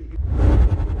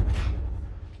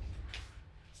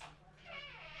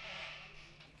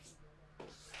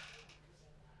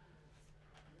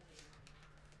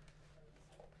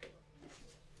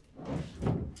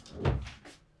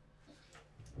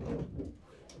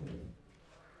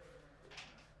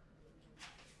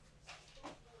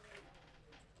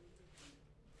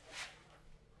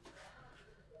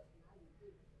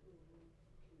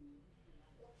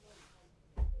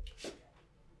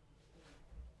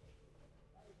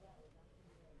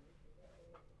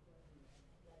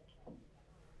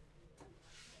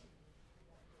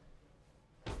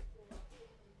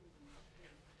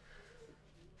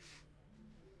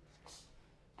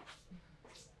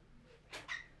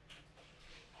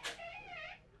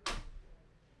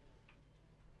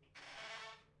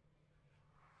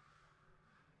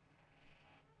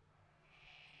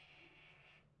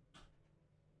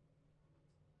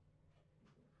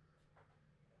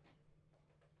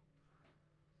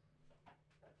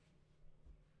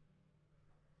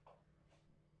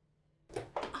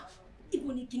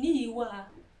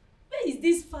 Where is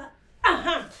this far?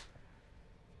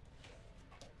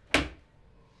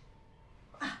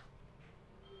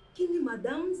 Kini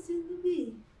madam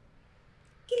Sylvie?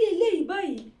 Kini eléyìí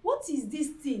báyìí? What is this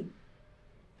thing?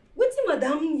 Wetin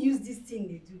madam use this thing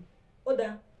dey do?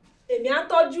 Oda, èmi á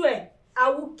tọ́jú ẹ̀. I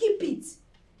will keep it.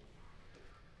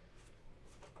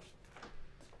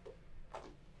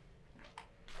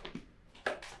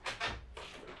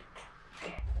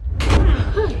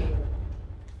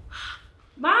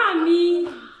 Mami,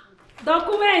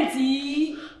 document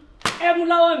yìí ẹ mú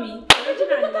lọ́wọ́ mi. That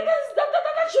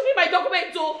should be my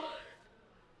document too.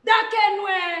 Dákẹ́ nu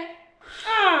ẹ.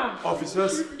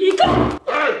 Officers. Ìkà.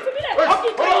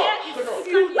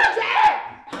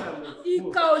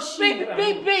 Ìkà òṣì.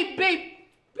 Babe.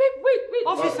 Wait.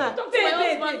 Officer.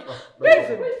 Babe.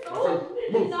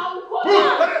 Move. Now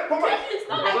come on.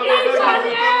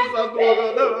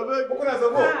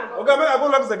 Okay, I go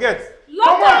lock the gate.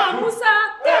 Lock Musa.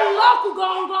 Lock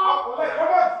gangan.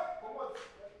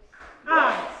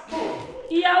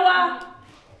 Ìyá wa.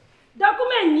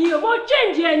 Document ni o, mo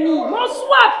change ẹ ni, mo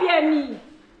swap ẹ ni.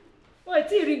 O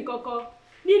ti rí nǹkankan.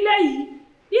 Nílé yìí,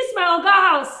 this my oga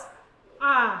house.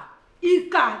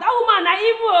 Ìkà, that woman na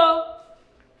evil.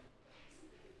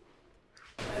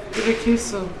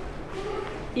 Irikisu.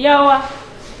 Ìyá wa.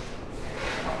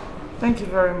 Thank you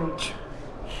very much.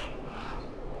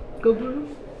 Kò burú.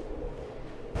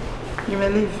 You may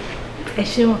leave. Ẹ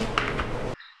ṣeun.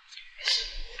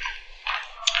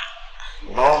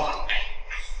 No.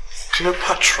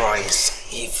 Cleopatra is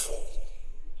evil.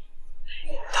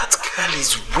 That girl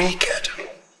is wicked.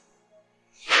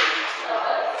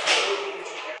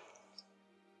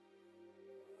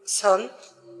 Son,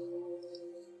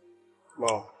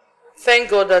 Mom. thank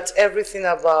God that everything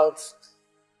about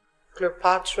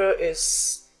Cleopatra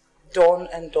is done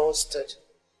and dusted.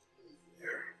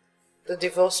 the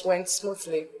divorce went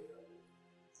smoothly.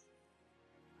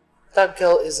 That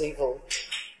girl is evil.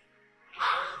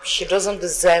 She doesn't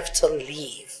deserve to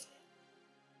leave.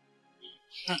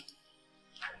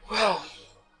 Well,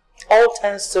 all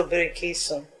thanks to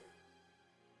Birikison.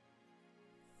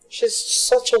 She's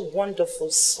such a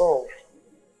wonderful soul.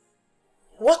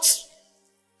 What?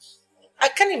 I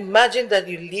can't imagine that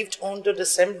you lived under the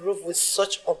same roof with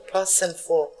such a person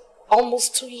for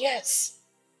almost 2 years.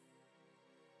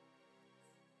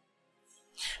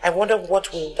 I wonder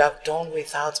what we would have done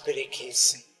without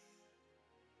Birikison.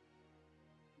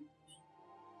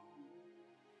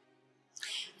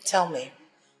 Tell me,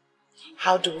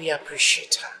 how do we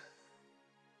appreciate her?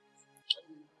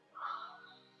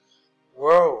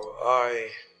 Well,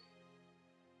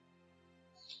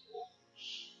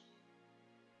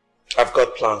 I've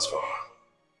got plans for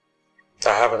her.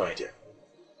 I have an idea.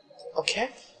 Okay.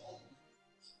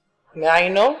 May I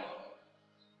know?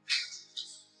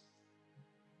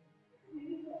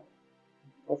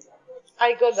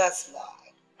 I got that smile.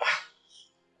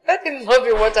 Let me know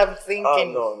be what I'm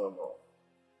thinking. No.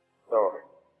 Don't worry.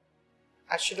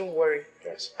 I shouldn't worry.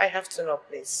 Yes. I have to know,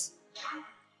 please.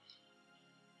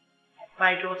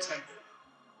 My daughter.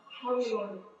 How are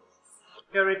you?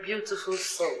 You're a beautiful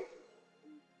soul.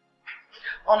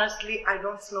 Honestly, I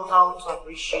don't know how to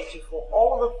appreciate you for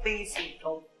all the things you've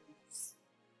done.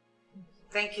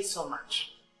 Thank you so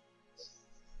much.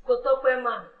 Kotokwe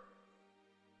man.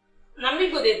 Na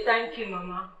me go dey thank you,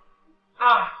 Mama.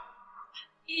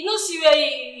 You know see where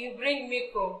you bring me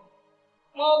from.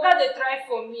 My oga dey try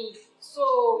for me, so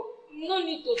you no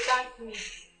need to thank me.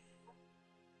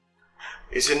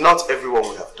 You see, not everyone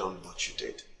would have done what you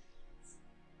did.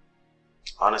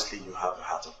 Honestly, you have a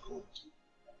heart of gold.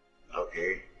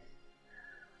 Okay?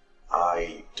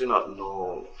 I do not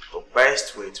know the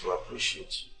best way to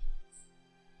appreciate you.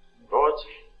 But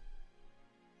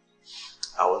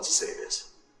I want to say this.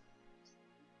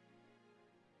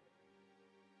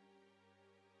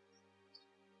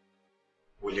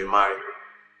 Will you marry me?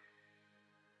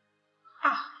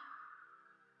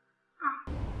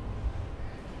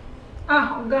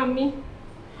 Oga mi.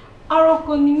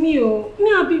 Aroko ni mi o. Me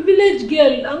I be village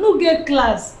girl. I no get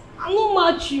class. I no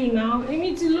match you now.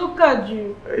 Emi ti local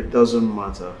you. It doesn't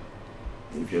matter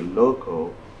if you're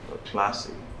local or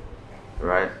classy,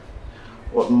 right?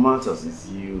 What matters is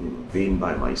you being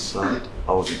by my side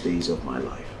all the days of my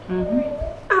life.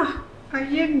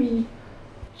 Ayé mi.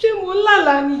 Ṣé mo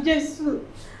lálàá ni Jésù?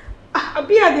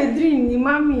 Àbí I dey dream ni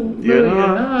mami? You're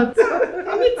not.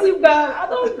 Emi ti gbà. I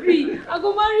don't agree. I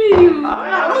go marry you. I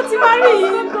want to marry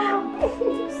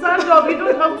you. Stand up, you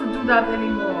don't have to do that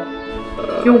anymore.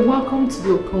 You're welcome to the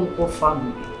Okonkwo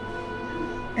family.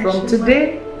 From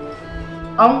today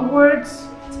onwards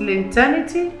till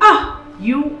eternity,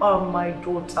 you are my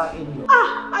daughter-in-law.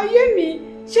 Ayé mi.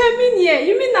 Ṣé mi ni ẹ?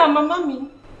 You mean na mama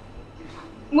mi?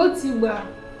 Mo ti gbà.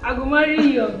 I go marry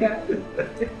you, Oga.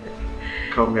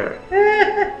 Come here.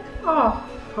 Oh.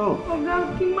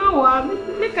 Oga, kí má wá.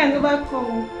 Make I never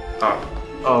come.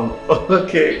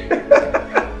 Okay.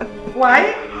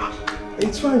 Why?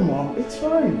 It's fine, Mom. It's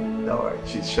fine. Don't worry,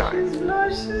 she's shy. She's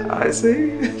blushing. I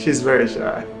see. She's very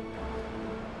shy.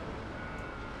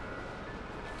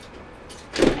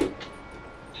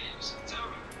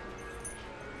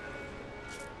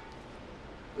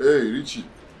 Hey, Richie.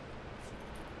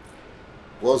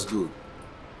 What's good?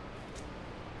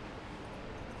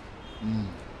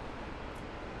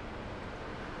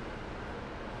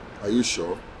 Are you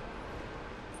sure?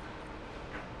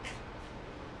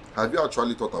 Have you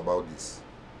actually thought about this?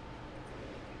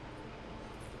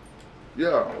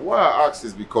 Yeah, why I ask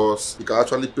is because you can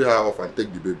actually pay her off and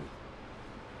take the baby.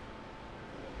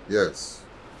 Yes.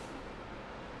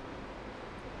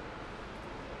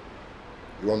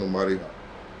 You want to marry her?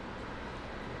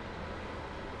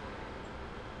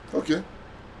 Okay.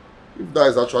 If that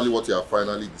is actually what you have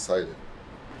finally decided,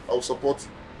 I will support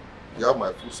you. You have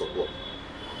my full support.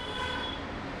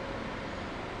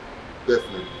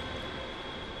 Definitely.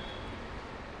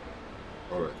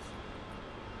 Alright.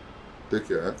 Take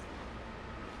care, eh?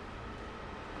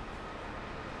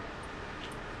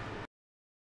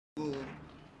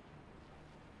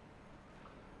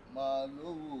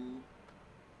 Màlúù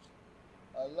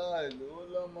aláìlówó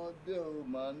lọ́mọdé ò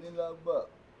máa ní lágbà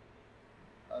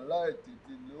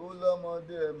aláìtètè lówó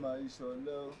lọ́mọdé ẹ̀ máa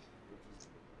ìṣọ̀lẹ o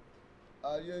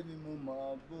ayé ni mo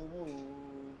máa gbowó o.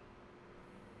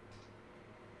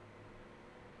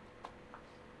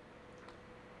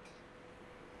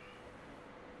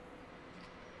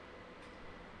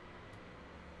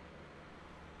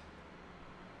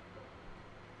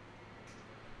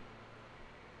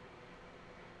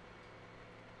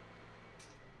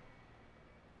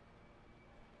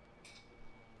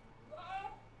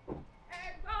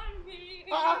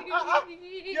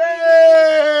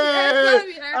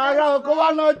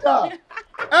 Another.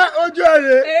 Ojú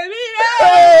ẹ̀rẹ̀. Èmi rẹ̀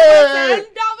ṣe ń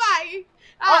dán báyìí.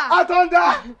 Atọ́ndá.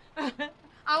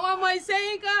 Àwọn ọmọ iṣẹ́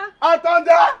yín kan.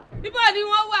 Atọ́ndá. Níbo ni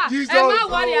wọ́n wà? Ẹ má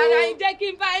wọrí ara yín jẹ́ kí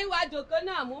n bá yín wá jòkó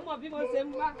náà mú mọ̀ bí mo ṣe ń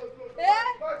wá.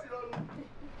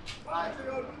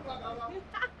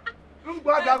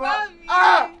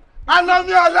 Àná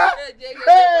mi ọ̀la.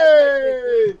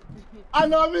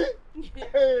 Àná mi.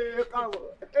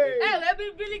 Ẹ̀rẹ́ bí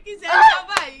Bílíkì ṣe ń dán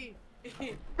báyìí.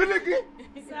 Bílíkì.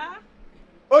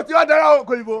 O ti wá dára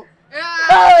òkò ìbò.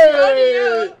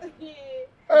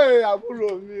 Àbúrò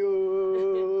mi o.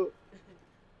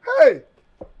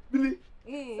 Bílí.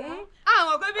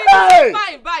 Àwọn pé Bílíkì is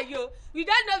fine báyìí o. We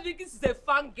don't know Bílíkì is a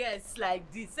fun guest like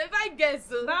this. A fine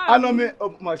guest o. Àná mi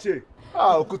mà ṣe.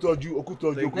 Okútọ́jú. Ó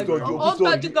tọ́jú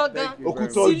gangan.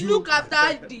 She look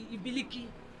after the Bílíkì.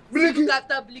 Bílíkì. Look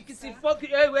after Bílíkì. She focus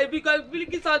because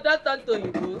Bílíkì sound that turn to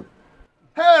you.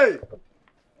 Hey!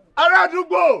 Ará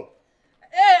àdúgbò.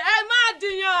 Ẹ má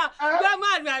dìyàn. Gbọ́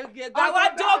máa rìn àgbà wá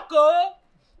jókòó.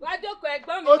 Wá jókòó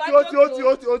ẹ̀gbọ́n mi wá jókòó.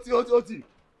 Ó ti.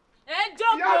 Ẹ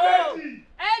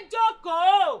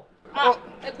jókòó.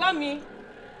 Ẹ̀gbọ́n mi.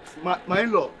 My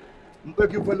in-law. Mo fẹ́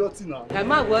kí n fẹ́ lọ́tì náà. Ẹ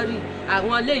má wọrí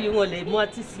àwọn eléyìí wọn lè mú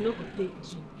ọtí sínú kò tẹ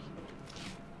jù.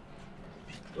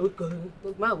 Ó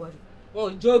má wọrí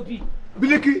wọn ò jó bì.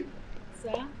 Bílíkì.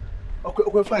 Sá.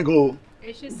 Ọkọ fine gan o.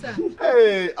 Ẹ ṣé sá.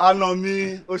 Àná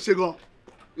mi ó ṣe gan.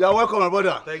 You are welcome, my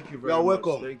brother. Thank you very much. You are much.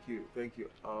 welcome. Thank you.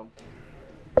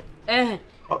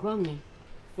 Ẹ̀gbọ́n mi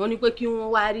wọ́n ní pé kí wọ́n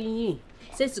wá rí yín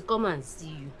say to come and see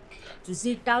you to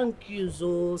say thank you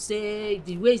so say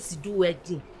the way you do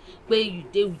wedding pé you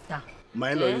dey with her.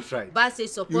 My in-law you tried. Bá ṣe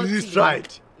support you. You really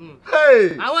tried.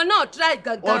 Hey! Àwọn náà try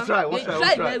gangan. Wọ́n try. They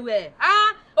try very well.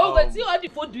 Wait till all the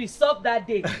food we serve that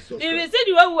day. If you see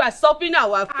the way we were supping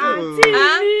our food. Auntie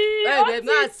mi, ó ti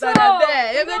tó.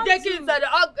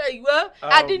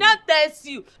 I did not test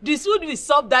you. The food we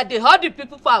serve that day, all the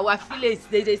people for our village,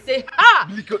 they say,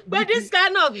 but this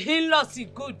kind of in-laws is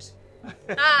good.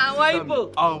 Àwọn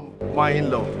Igbo. My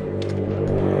in-law.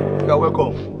 You are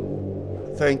welcome.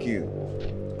 Thank you.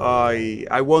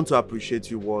 I want to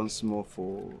appreciate you once more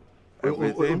for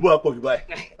everything. I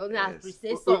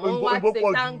appreciate so much. Say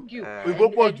thank you.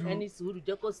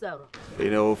 You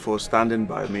know, for standing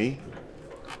by me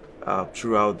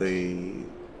throughout the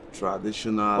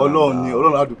traditional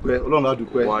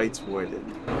white wedding.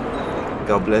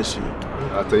 God bless you.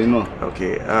 I'll tell you no.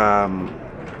 Okay.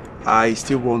 I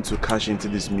still want to cash into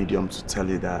this medium to tell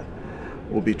you that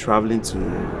we'll be traveling to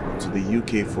the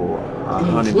UK for our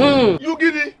honeymoon. You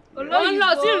get it? Ìlú òyìnbó.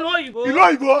 Ìlú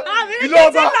òyìnbó. Ìlú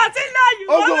ọba.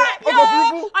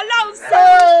 Ọlọ́run ṣe.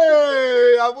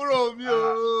 Àbúrò mi o.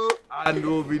 And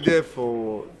we'll be there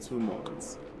for 2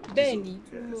 months. Bẹ́ẹ̀ni.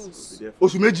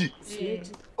 Oṣù méjì.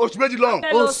 Oṣù méjì long.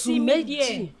 Oṣù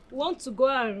méjì. Want to go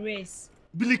and rest.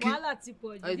 Bílíkì. Wàhálà ti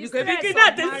pọ̀ jù. Bílíkì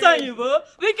náà ti sọ òyìnbó.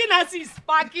 Bílíkì náà sì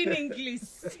speaking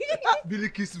English.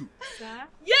 Bílíkì sù.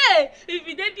 Yeah, if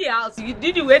you did the house, you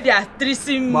did the way they are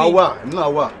treating me.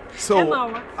 Mawa. So,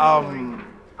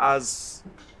 as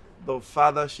the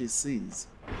father she sees,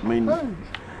 I mean,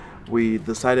 we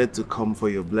decided to come for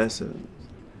your blessing.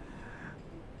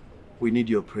 We need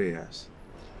your prayers.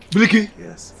 Bílíkì.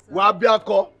 Yes. Wà á bí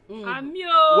akọ. Àmì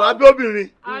o. Wà á bí obìnrin.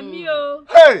 Àmì o.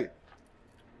 Hey!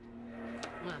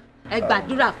 Ẹ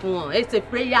gbàdúrà fún wọn, ẹ ṣe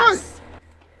prayers.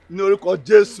 Ní orúkọ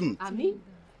Jésù. Àmín.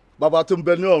 Bàbá tó ń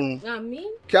bẹ ní ọ̀run. Àmín.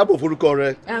 Kí á bò forúkọ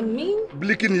rẹ. Àmín.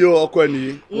 Bílíkì ni yóò ọkọ ẹ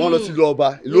nìyí. Wọ́n lọ sí ìlú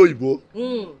ọba, ìlú òyìnbó.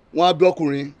 Wọ́n á bí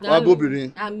ọkùnrin, wọ́n á bí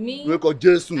obìnrin. Àmín. Ní orúkọ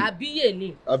Jésù. Àbíyè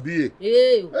ni. Àbíyè.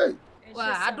 Wà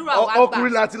àdúrà wà gbà.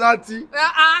 Ọkùnrin láti.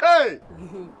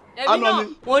 Ẹ̀mí náà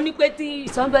wọ́n ní pé tí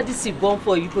somebody sì born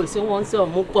for you kò sí wọ́n ń sọ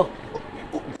ọmú pọ̀.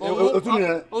 Otún ni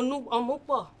ẹ. Ọmú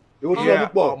pọ̀. Èwo tí ọmú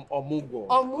pọ̀? Ọmú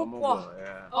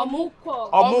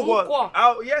pọ̀.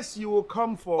 Oh, yes, you will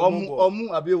come for ọmú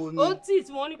àbí èwo ni? Ó tí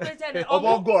tí wọ́n ní pé tẹ́lẹ̀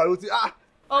ọmọ gọ̀ àrò tí.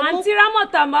 Àǹtí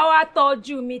Rámọ̀tà máa wá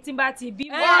tọ́jú mi tí n bá ti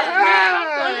bímọ.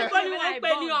 Oníkó ni wọ́n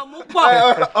pè ní ọmú pọ̀.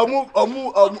 Ọmú pọ̀.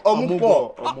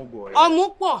 Ọmú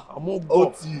pọ̀. Ó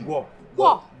ti pọ̀.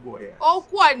 Ó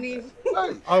pọ̀ ni.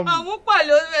 Ọmú pọ̀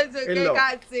ló fẹsẹ̀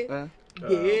kéka sí.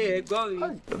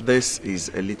 This is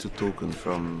a little token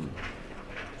from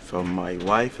my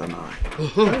wife and I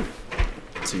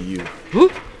to you.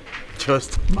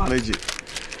 Just manage it.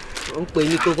 Ó pè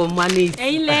ní kókó manage.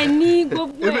 Ẹ̀yin lẹ ní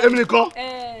gbogbo ẹ̀. Èmi nìkan.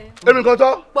 Èmi nìkan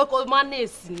tán. Kókó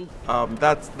manage ni.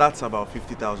 That's about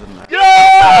 50,000 naira.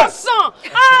 Yes! 50,000.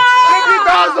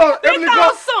 50,000. Èmi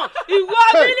nìkan. Ìwọ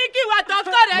Bílíkì wà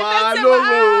tọkọ rẹ Màá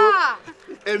lówó.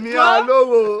 Èmi á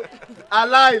lówó.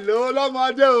 aláìlówó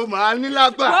lọ́mọdé ò máa ní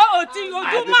lágbà. Ó ti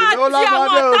ojú máa ti àwọn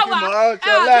táwa.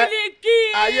 Bílíkì.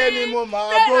 Ayé ni mo máa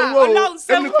gbowó.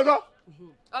 Èmi kọ́kọ́.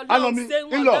 Àná mi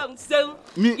ńlọ.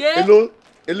 Mi èlò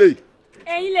eléyìí.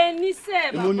 Ẹ̀yin lè níṣẹ́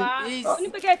bàbá. Ó ní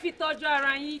pé kẹ́ fi tọ́jú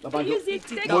ara yín. Use it,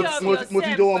 take care of yourself. Mo ti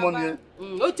jọ̀wọ́ ọmọ nìyẹn.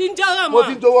 Ó ti ń jọ̀wọ́ ọmọ. Mo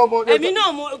ti jọ̀wọ́ ọmọ. Èmi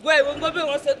náà mo gbọ́ ìwọ̀n bí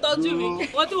wọ́n ṣe tọ́jú mi.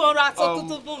 Wọ́n tún wọ́n ra aṣọ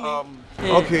tuntun fún mi.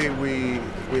 Okay,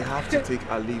 we have to take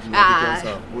our leave now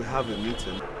because we have a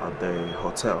meeting at the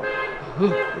hotel.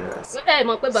 Yes. Ẹ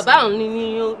mọ̀ pé bàbá òun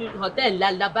ní hòtẹ́ẹ̀lì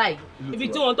lálá báyìí. Ibi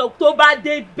tí wọ́n tó bá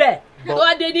dé bẹ̀. Tó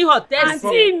bá dé ní hòtẹ́ẹ̀lì.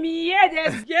 Àǹtí mi yé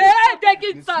jẹ́ kí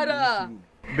n sọ̀rọ̀.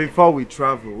 Before we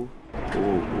travel,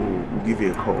 we'll give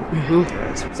you a call.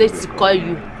 Yes, Say to call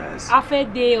you. Yes. A fẹ́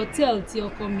dé hòtẹ́ẹ̀lì tí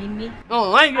ọkọ mi ní.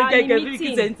 Wọ́n yóò jẹ́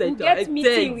Bílíkì center. We get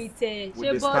meeting with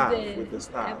the staff.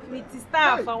 With the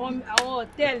staff. Àwọn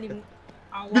hòtẹ́ẹ̀lì.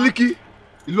 Bílíkì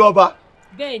ìlú ọba.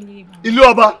 Bẹ́ẹ̀ni. Ìlú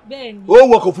ọba. Bẹ́ẹ̀ni. Ó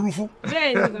wọkọ̀ òfurufú.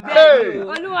 Bẹ́ẹ̀ni.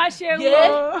 Olúwa ṣe wò.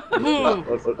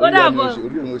 Ó dàbọ̀.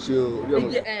 Orí ọmọ ṣe o.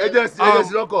 Ẹ jẹ́ sí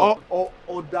lọ́kọ̀.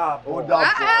 Ó dàbọ̀.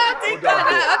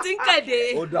 Ó ti ń kéde.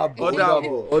 Ó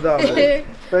dàbọ̀.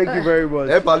 Thank you very much.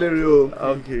 Ẹ bá lérè o.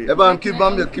 Okay. Ẹ bá ń keep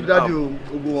dájú o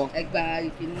gbogbo wọn. Ẹ gba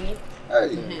ìkíní.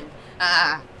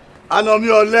 Àná mi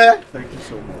ọ̀lẹ. Thank you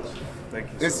so much. Thank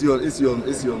you.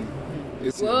 Èsì ọ̀n.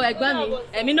 Wo ẹ̀gbọ́n mi,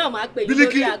 èmi náà máa pè yín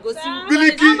Bílíkì. lórí aago sí.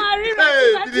 Bílíkì.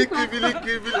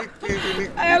 Bílíkì.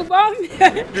 Ẹ̀gbọ́n mi.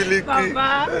 Bílíkì. Bàbá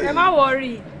ẹ má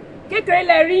wọrí. Kékeré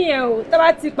lẹ rí yẹn o, tó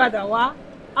bá ti padà wá,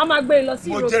 a máa gbé e lọ sí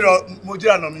ìròkè. Mo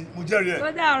jẹ́ àná mi, mo jẹ́rìí ẹ̀.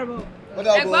 Ó dàbọ̀.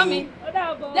 Ẹ̀gbọ́n mi, Ó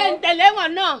dàbọ̀. tẹ̀lé wọn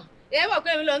náà. Èyí mọ̀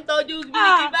pé mi ló ń tọ́jú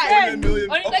Bílíkì báyìí.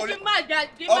 Orí pé kí n má ṣe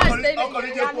ní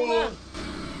ọkùnrin jẹ́ kó.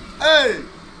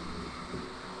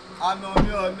 Àná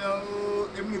mi ọ̀nà o,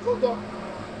 èmi kò tọ́.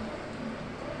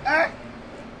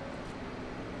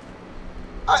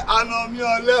 Àná mi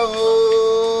ọ̀lẹ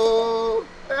o.